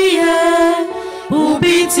prière pour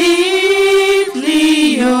Pitit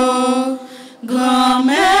Lio, grand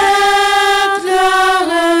maître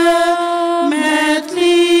maître li,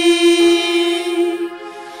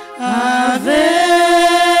 Ave,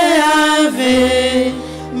 Ave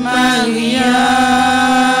Maria,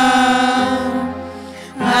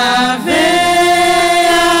 Ave,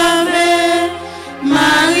 Ave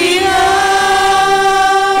Maria,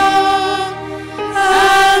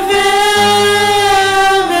 Ave, Ave,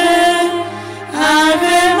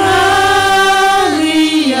 Ave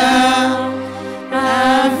Maria,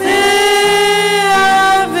 Ave,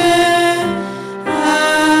 Ave,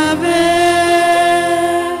 Ave.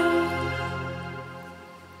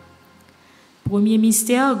 Premier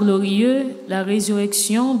mystère glorieux, la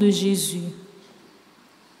résurrection de Jésus.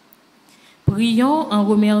 Prions en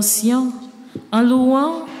remerciant, en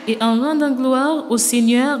louant et en rendant gloire au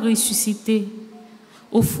Seigneur ressuscité.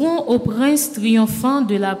 Offrons au Prince triomphant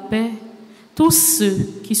de la paix tous ceux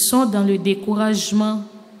qui sont dans le découragement,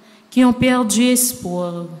 qui ont perdu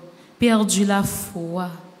espoir, perdu la foi.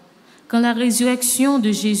 Quand la résurrection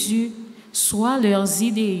de Jésus soit leurs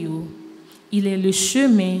idéaux, il est le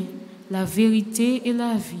chemin, la vérité et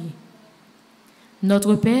la vie.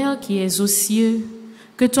 Notre Père qui es aux cieux,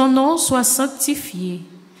 que ton nom soit sanctifié,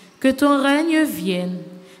 que ton règne vienne,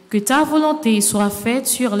 que ta volonté soit faite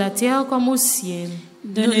sur la terre comme au ciel.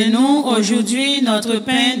 Donnez-nous aujourd'hui notre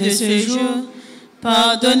pain de ce jour.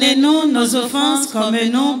 Pardonnez-nous nos offenses comme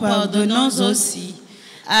nous pardonnons aussi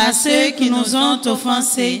à ceux qui nous ont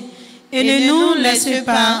offensés. Et ne nous laisse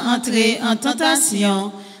pas entrer en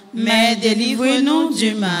tentation, mais délivre-nous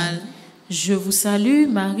du mal. Je vous salue,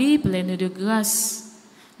 Marie, pleine de grâce.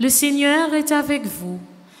 Le Seigneur est avec vous.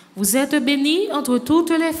 Vous êtes bénie entre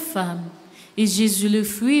toutes les femmes, et Jésus, le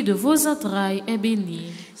fruit de vos entrailles, est béni.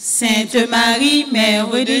 Sainte Marie, Mère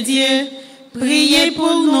de Dieu, priez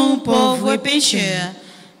pour nous pauvres pécheurs,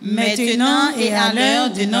 maintenant et à l'heure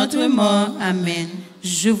de notre mort. Amen.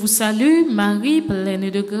 Je vous salue, Marie, pleine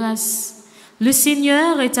de grâce. Le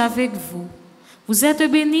Seigneur est avec vous. Vous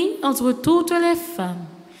êtes bénie entre toutes les femmes,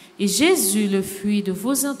 et Jésus, le fruit de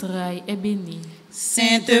vos entrailles, est béni.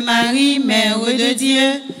 Sainte Marie, Mère de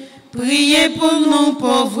Dieu, priez pour nous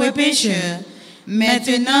pauvres pécheurs,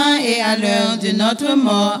 maintenant et à l'heure de notre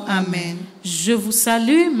mort. Amen. Je vous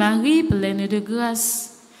salue, Marie, pleine de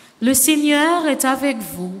grâce. Le Seigneur est avec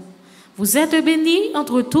vous. Vous êtes bénie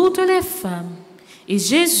entre toutes les femmes, et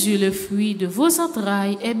Jésus, le fruit de vos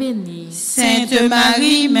entrailles, est béni. Sainte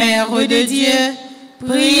Marie, Mère de Dieu,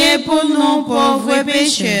 priez pour nous pauvres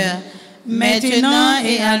pécheurs, maintenant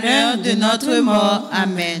et à l'heure de notre mort.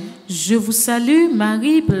 Amen. Je vous salue,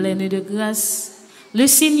 Marie, pleine de grâce. Le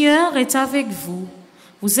Seigneur est avec vous.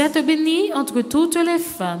 Vous êtes bénie entre toutes les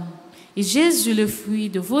femmes, et Jésus, le fruit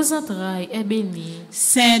de vos entrailles, est béni.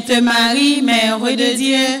 Sainte Marie, Mère de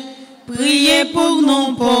Dieu, priez pour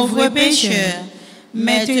nous pauvres pécheurs,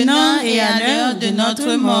 maintenant et à l'heure de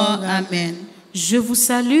notre mort. Amen. Je vous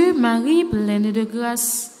salue, Marie, pleine de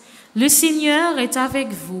grâce. Le Seigneur est avec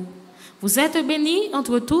vous. Vous êtes bénie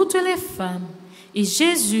entre toutes les femmes, et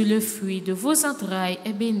Jésus, le fruit de vos entrailles,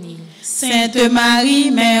 est béni. Sainte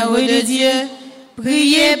Marie, Mère de Dieu,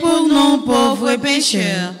 priez pour nous pauvres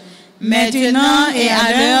pécheurs, maintenant et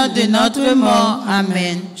à l'heure de notre mort.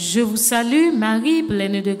 Amen. Je vous salue, Marie,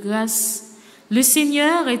 pleine de grâce. Le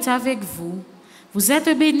Seigneur est avec vous. Vous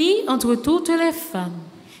êtes bénie entre toutes les femmes,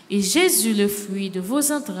 et Jésus, le fruit de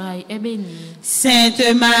vos entrailles, est béni. Sainte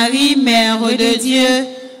Marie, Mère de Dieu,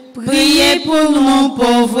 priez pour nous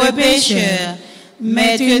pauvres pécheurs,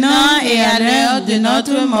 maintenant et à l'heure de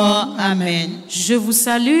notre mort. Amen. Je vous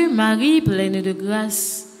salue, Marie, pleine de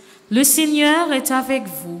grâce. Le Seigneur est avec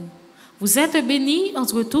vous. Vous êtes bénie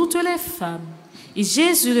entre toutes les femmes, et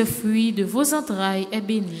Jésus, le fruit de vos entrailles, est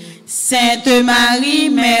béni. Sainte Marie,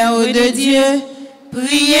 Mère de Dieu,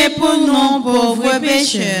 priez pour nous pauvres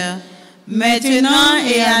pécheurs, maintenant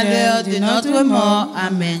et à l'heure de notre mort.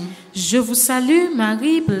 Amen. Je vous salue,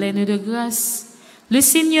 Marie, pleine de grâce. Le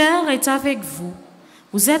Seigneur est avec vous.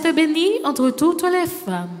 Vous êtes bénie entre toutes les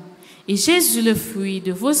femmes, et Jésus, le fruit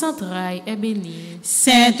de vos entrailles, est béni.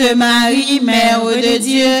 Sainte Marie, Mère de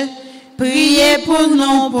Dieu, priez pour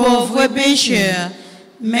nous pauvres pécheurs,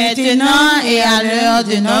 maintenant et à l'heure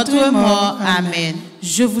de notre mort. Amen.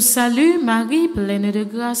 Je vous salue, Marie, pleine de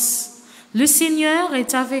grâce. Le Seigneur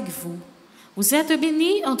est avec vous. Vous êtes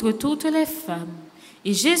bénie entre toutes les femmes,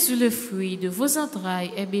 et Jésus, le fruit de vos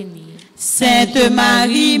entrailles, est béni. Sainte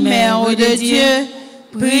Marie, Mère de Dieu,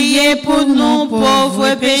 priez pour nous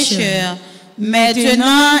pauvres pécheurs,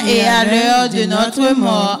 maintenant et à l'heure de notre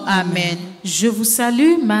mort. Amen. Je vous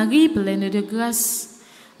salue, Marie, pleine de grâce.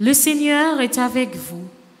 Le Seigneur est avec vous.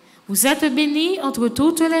 Vous êtes bénie entre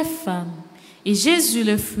toutes les femmes, et Jésus,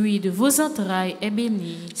 le fruit de vos entrailles, est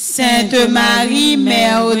béni. Sainte Marie,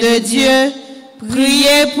 Mère de Dieu,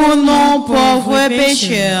 priez pour nous pauvres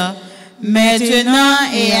pécheurs, maintenant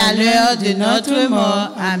et à l'heure de notre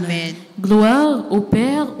mort. Amen. Gloire au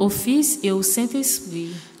Père, au Fils et au Saint-Esprit.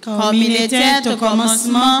 Comme il était au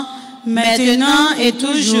commencement, maintenant et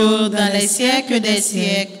toujours, dans les siècles des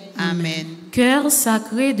siècles. Amen. Cœur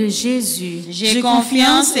sacré de Jésus, j'ai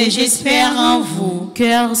confiance et j'espère en vous.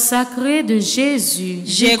 Cœur sacré de Jésus,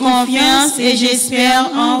 j'ai confiance et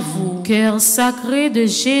j'espère en vous. Cœur sacré de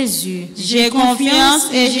Jésus, j'ai confiance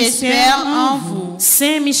et j'espère en vous.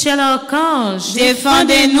 Saint Michel Archange,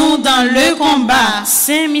 défendez-nous dans le combat.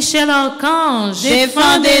 Saint Michel Archange,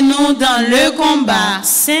 défendez-nous dans le combat.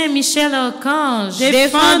 Saint Michel Archange,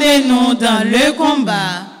 défendez-nous dans le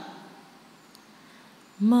combat.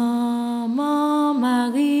 Maman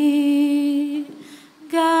Marie,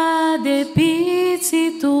 gardez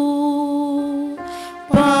Pitit tout,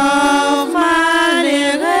 pauvre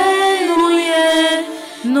malheureux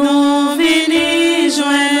nous venez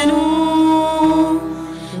joindre nous,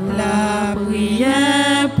 la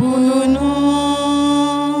prière pour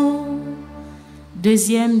nous.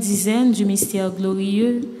 Deuxième dizaine du mystère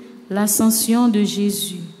glorieux, l'ascension de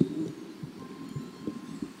Jésus.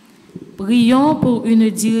 Prions pour une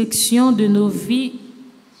direction de nos vies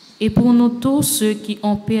et pour nous tous ceux qui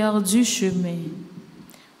ont perdu chemin,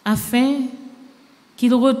 afin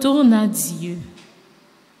qu'ils retournent à Dieu.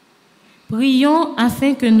 Prions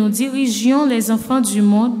afin que nous dirigions les enfants du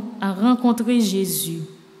monde à rencontrer Jésus.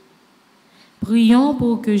 Prions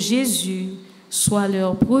pour que Jésus soit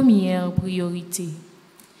leur première priorité.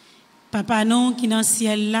 Papa, nous qui dans le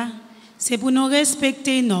ciel là, c'est pour nous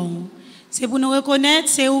respecter, non. C'est pour nous reconnaître,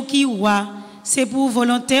 c'est où qui roi. C'est pour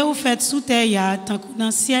volonté ou fait sous terre, tant que dans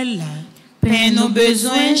le ciel là. Père, nos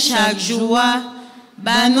besoins chaque jour,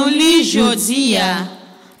 bah nous li jodi ya.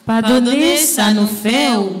 Pardonnez ça nous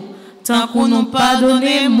fait ou, tant qu'on nous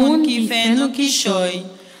pardonne moun qui fait nous qui choy.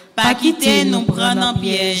 Pas quitter nous prendre en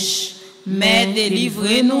piège, mais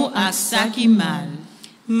délivrez-nous à ça qui mal.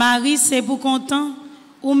 Marie, c'est pour content,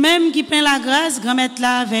 ou même qui peint la grâce, grand-mère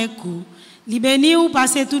là avec vous. Li béni ou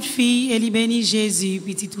passe toute fille et li béni Jésus,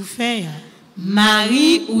 petit tout fait.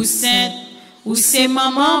 Marie ou sainte, ou c'est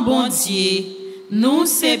maman bon Dieu, nous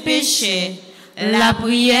c'est péchés, la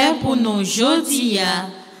prière pour nous jodi a,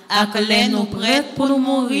 ak nous prête pour nous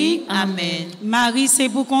mourir. Amen. Marie, c'est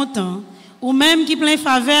pour content, ou même qui plein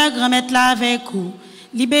faveur, grand-mère là avec vous.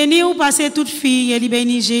 Li béni ou passez toute fille, et li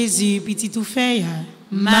béni Jésus, petit tout fait.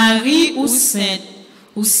 Marie ou sainte,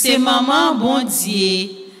 ou c'est maman bon Dieu,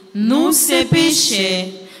 nous c'est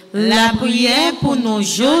péchés, la prière pour nous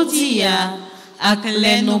jodi a, ak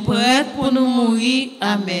nous prête pour nous mourir.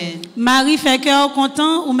 Amen. Marie fait cœur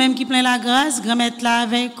content, ou même qui plein la grâce, grand-mère là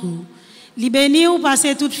avec vous. Li béni ou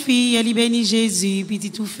passez toute fille, et li béni Jésus,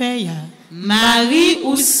 petit tout fait. Marie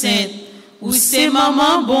ou sainte, ou c'est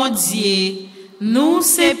maman bon Dieu, nous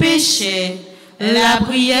c'est péchés, la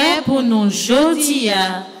prière pour nous jodi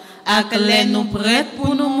a, ak nous prête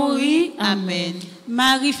pour nous mourir. Amen.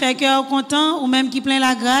 Marie fait cœur content, ou même qui plein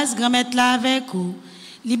la grâce, grand-mère là avec vous.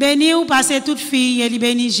 Li béni ou passez toute fille, et li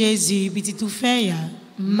béni Jésus, petit tout fait.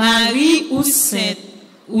 Marie ou sainte,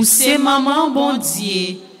 ou c'est maman bon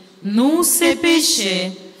Dieu, nous c'est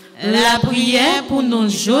péchés, la prière pour nous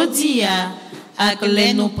jodi a, ak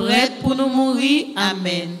nous prête pour nous mourir.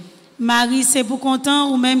 Amen. Marie, c'est pour content,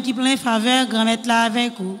 ou même qui plein faveur, grand-mère là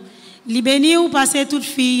avec vous. Li béni ou passez toute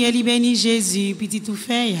fille, et li béni Jésus, petit tout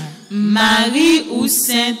fait. Marie ou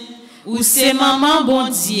sainte, ou c'est maman bon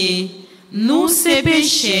Dieu, nous c'est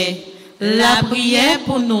péchés, la prière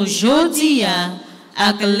pour nous jodi a,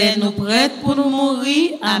 ak nous prête pour nous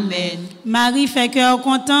mourir. Amen. Marie fait cœur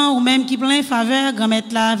content, ou même qui plein faveur, grand-mère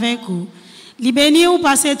là avec vous. Li béni ou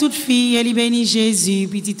passez toute fille, et li béni Jésus,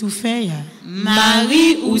 petit tout fait.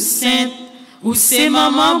 Marie ou sainte, ou c'est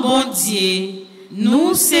maman bon Dieu,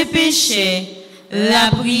 nous c'est péchés,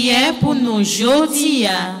 la prière pour nous jodi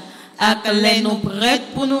a, ak nous prête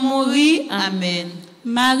pour nous mourir. Amen.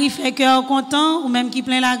 Marie fait cœur content, ou même qui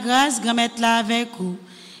plein la grâce, grand-mère là avec vous.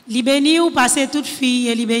 Li béni ou passez toute fille,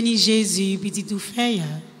 et li béni Jésus, petit tout fait.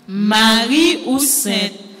 Marie ou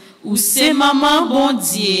sainte, ou c'est maman bon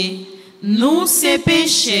Dieu, nous c'est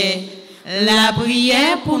péchés, la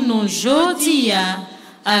prière pour nous jodi a,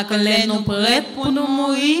 ak nous prête pour nous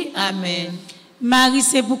mourir. Amen. Marie,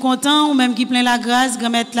 c'est pour content, ou même qui plein la grâce,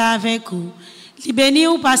 grand-mère là avec vous. Li béni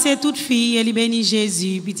ou passez toute fille, et li béni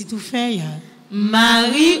Jésus, petit tout fait.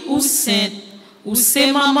 Marie ou sainte, ou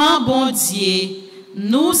c'est maman bon Dieu,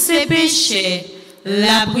 nous c'est péchés,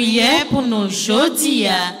 la prière pour nous jodi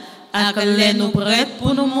a, ak nous prête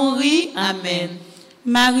pour nous mourir. Amen.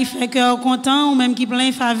 Marie fait cœur content, ou même qui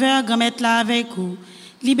plein faveur, grand-mère là avec vous.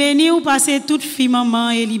 Li béni ou passez toute fille, maman,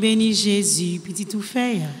 et li béni Jésus, petit tout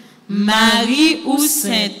fait. Marie ou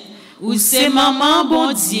sainte, ou c'est maman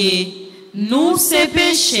bon Dieu, nous c'est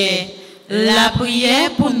péchés, la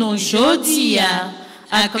prière pour nous jodi a,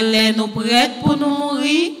 ak nous prête pour nous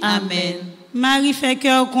mourir. Amen. Marie fait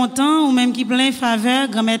cœur content, ou même qui plein faveur,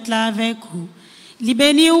 grand-mère là avec vous. Li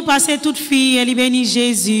béni ou passez toute fille, et li béni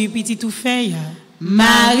Jésus, petit tout fait.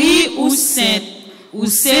 Marie ou sainte, ou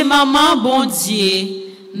c'est maman bon Dieu,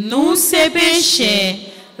 nous c'est péchés,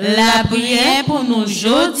 la prière pour nous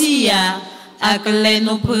jodi a, ak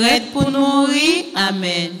nous prête pour nous mourir.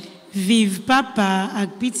 Amen. Vive papa,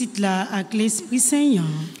 ak petite là, ak l'Esprit Saint.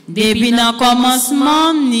 Depuis le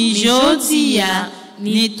commencement, ni jodi a,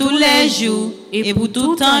 ni tous les jours, et pour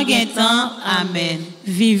tout temps temps. Amen.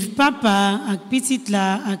 Vive papa, ak petite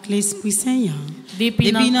là, ak l'Esprit Saint.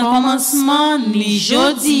 Depuis le commencement, ni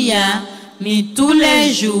jodi a, ni tous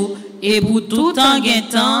les jours, et pour tout temps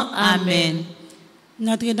temps. Amen.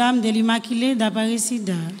 Notre-Dame de l'Immaculée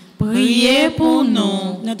d'Aparecida, priez pour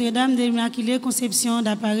nous. Notre-Dame de l'Immaculée Conception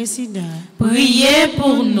d'Aparecida, priez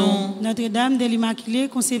pour nous. Notre-Dame de l'Immaculée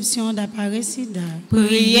Conception d'Aparecida,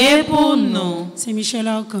 priez pour nous. Saint-Michel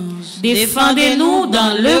Archange, défendez-nous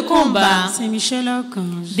dans le combat. Saint-Michel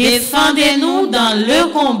Archange, défendez-nous dans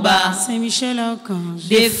le combat. Saint-Michel Archange,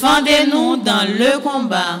 défendez-nous dans le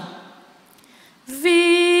combat.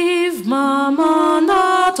 Vive Maman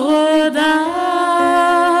Notre-Dame,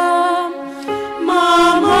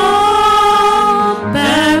 Maman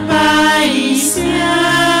Peuple haïtien,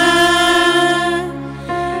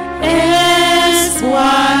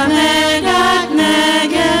 espoir négat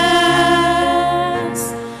négues,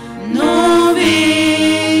 nous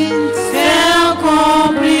vîmes faire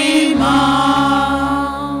compliment.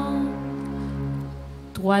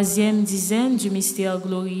 Troisième dizaine du mystère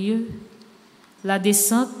glorieux, la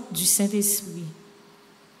descente du Saint-Esprit.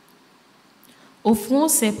 Offrons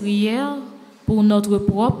ces prières pour notre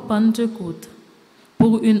propre Pentecôte,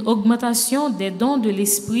 pour une augmentation des dons de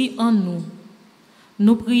l'Esprit en nous.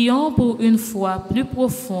 Nous prions pour une foi plus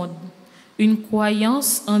profonde, une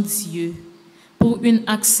croyance en Dieu, pour une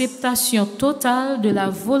acceptation totale de la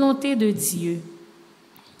volonté de Dieu.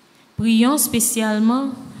 Prions spécialement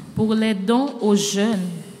pour les dons aux jeunes,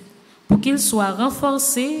 pour qu'ils soient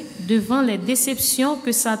renforcés devant les déceptions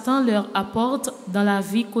que Satan leur apporte dans la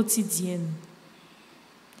vie quotidienne.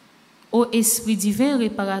 Ô Esprit divin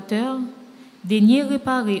réparateur, daignez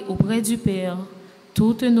réparer auprès du Père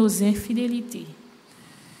toutes nos infidélités.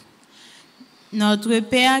 Notre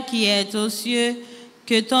Père qui es aux cieux,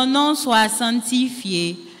 que ton nom soit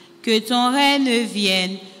sanctifié, que ton règne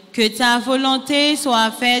vienne, que ta volonté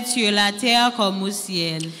soit faite sur la terre comme au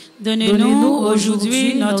ciel. Donnez-nous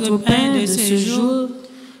aujourd'hui notre pain de ce jour.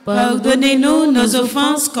 Pardonnez-nous nos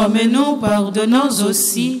offenses comme nous pardonnons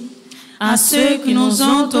aussi à ceux qui nous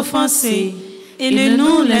ont offensés. Et ne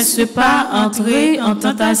nous laisse pas entrer en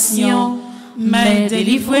tentation, mais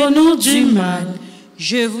délivre-nous du mal.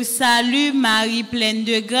 Je vous salue Marie, pleine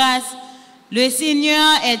de grâce. Le Seigneur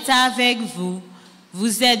est avec vous.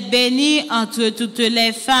 Vous êtes bénie entre toutes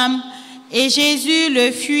les femmes, et Jésus,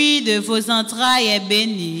 le fruit de vos entrailles, est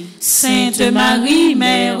béni. Sainte Marie,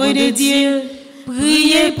 Mère de Dieu,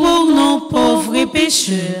 priez pour nous pauvres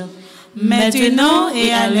pécheurs, maintenant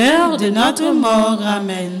et à l'heure de notre mort.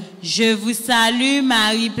 Amen. Je vous salue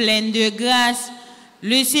Marie, pleine de grâce.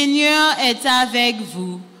 Le Seigneur est avec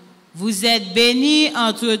vous. Vous êtes bénie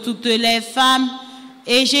entre toutes les femmes,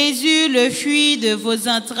 et Jésus, le fruit de vos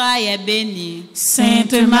entrailles, est béni.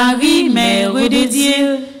 Sainte Marie, Mère de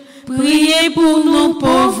Dieu, priez pour nous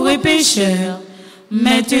pauvres pécheurs,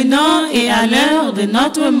 maintenant et à l'heure de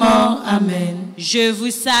notre mort. Amen. Je vous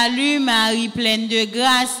salue Marie, pleine de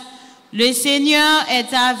grâce. Le Seigneur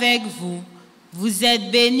est avec vous. Vous êtes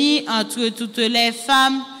bénie entre toutes les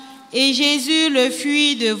femmes, et Jésus, le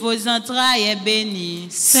fruit de vos entrailles, est béni.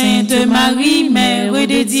 Sainte Marie, Mère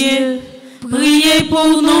de Dieu, priez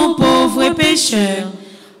pour nous pauvres pécheurs,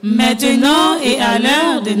 maintenant et à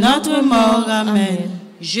l'heure de notre mort. Amen.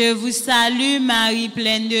 Je vous salue Marie,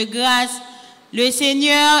 pleine de grâce. Le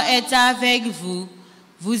Seigneur est avec vous.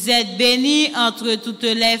 Vous êtes bénie entre toutes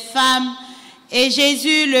les femmes, et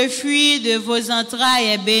Jésus, le fruit de vos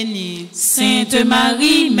entrailles, est béni. Sainte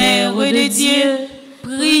Marie, Mère de Dieu,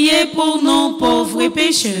 priez pour nous pauvres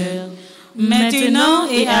pécheurs, maintenant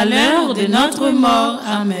et à l'heure de notre mort.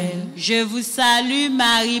 Amen. Je vous salue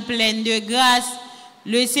Marie, pleine de grâce.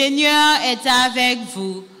 Le Seigneur est avec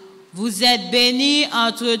vous. Vous êtes bénie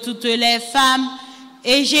entre toutes les femmes,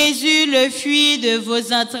 et Jésus, le fruit de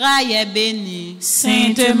vos entrailles, est béni.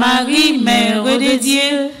 Sainte Marie, Mère de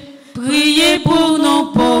Dieu, priez pour nous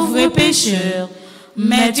pauvres pécheurs,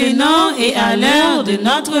 maintenant et à l'heure de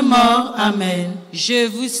notre mort. Amen. Je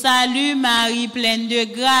vous salue Marie, pleine de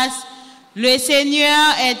grâce. Le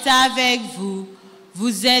Seigneur est avec vous.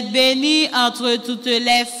 Vous êtes bénie entre toutes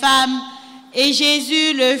les femmes, et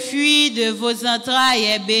Jésus, le fruit de vos entrailles,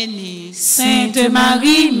 est béni. Sainte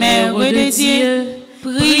Marie, Mère de Dieu,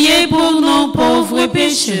 priez pour nous pauvres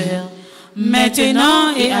pécheurs,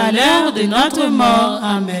 maintenant et à l'heure de notre mort.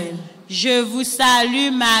 Amen. Je vous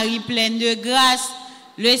salue Marie, pleine de grâce.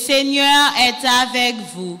 Le Seigneur est avec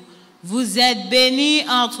vous. Vous êtes bénie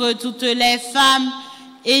entre toutes les femmes,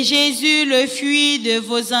 et Jésus, le fruit de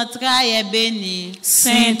vos entrailles, est béni.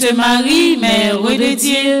 Sainte Marie, Mère de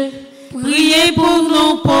Dieu, priez pour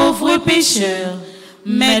nous pauvres pécheurs,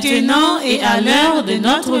 maintenant et à l'heure de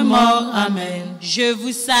notre mort. Amen. Je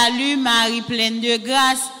vous salue Marie, pleine de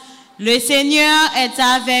grâce. Le Seigneur est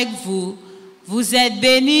avec vous. Vous êtes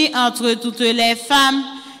bénie entre toutes les femmes,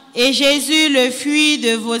 et Jésus, le fruit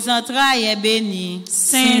de vos entrailles, est béni.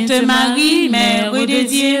 Sainte Marie, Mère de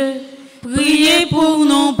Dieu, priez pour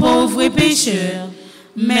nous pauvres pécheurs,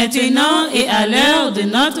 maintenant et à l'heure de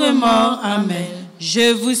notre mort. Amen.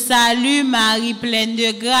 Je vous salue Marie, pleine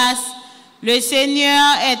de grâce. Le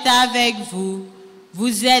Seigneur est avec vous.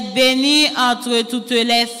 Vous êtes bénie entre toutes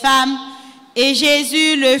les femmes, et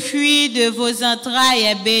Jésus, le fruit de vos entrailles,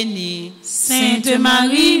 est béni. Sainte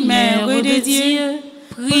Marie, Mère de Dieu,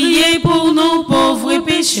 priez pour nous pauvres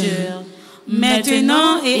pécheurs,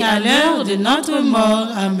 maintenant et à l'heure de notre mort.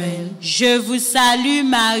 Amen. Je vous salue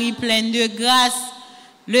Marie, pleine de grâce.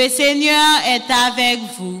 Le Seigneur est avec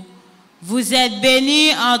vous. Vous êtes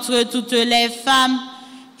bénie entre toutes les femmes,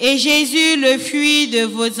 et Jésus, le fruit de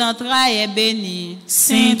vos entrailles, est béni.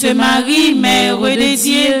 Sainte Marie, Mère de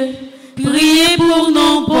Dieu, priez pour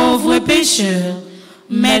nous pauvres pécheurs,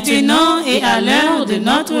 maintenant et à l'heure de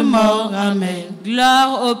notre mort. Amen.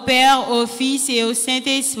 Gloire au Père, au Fils et au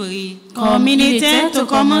Saint-Esprit, comme il était au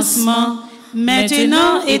commencement,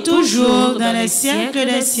 maintenant et toujours, dans les siècles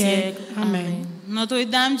des siècles. Amen.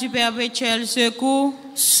 Notre-Dame du perpétuel secours,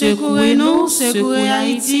 secourez-nous, secourez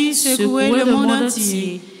Haïti, secourez le monde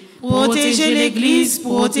entier. Protégez l'Église,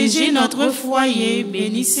 protégez notre foyer,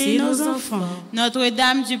 bénissez nos enfants.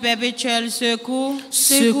 Notre-Dame du perpétuel secours,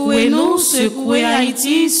 secouez-nous, secouez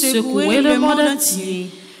Haïti, secouez le monde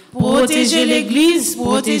entier. Protégez l'Église,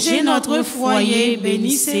 protégez notre foyer,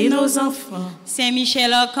 bénissez nos enfants. Saint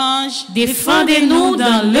Michel Archange, défendez-nous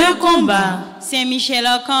dans le combat. Saint Michel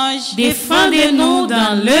Archange, défendez-nous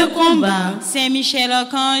dans le combat. Saint Michel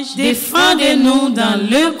Archange, défendez-nous dans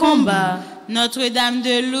le combat. Notre-Dame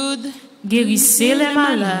de Lourdes, guérissez les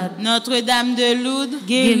malades. Notre-Dame de Lourdes,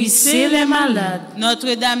 guérissez les malades.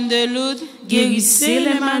 Notre-Dame de Lourdes, guérissez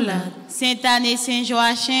les malades. Sainte Anne et Saint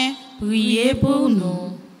Joachim, priez pour nous.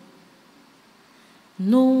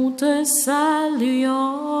 Nous te saluons,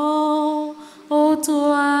 ô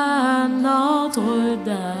toi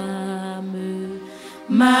Notre-Dame,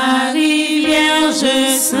 Marie Vierge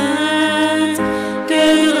Sainte,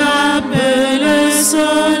 que frappe le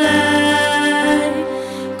soleil,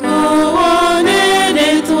 couronnée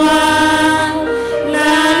d'étoiles,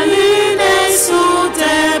 la lune est sous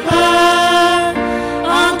tes pas,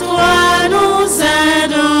 en toi nous est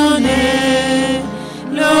donné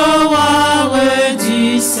l'aurore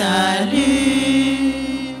du salut.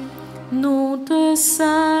 Nous te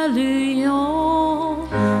saluons,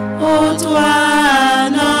 ô toi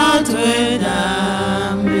Notre-Dame,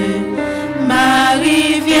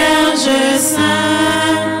 Marie Vierge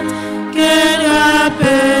Sainte, que drape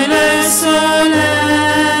le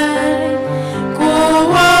soleil,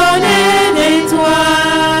 couronnée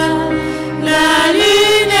d'étoiles, la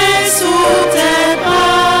lune est sous tes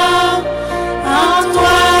pas, en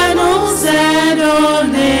toi nous est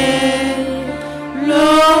donné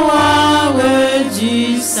l'aurore du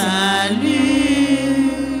salut.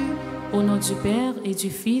 Au nom du Père et du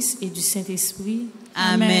Fils et du Saint-Esprit.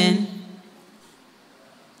 Amen.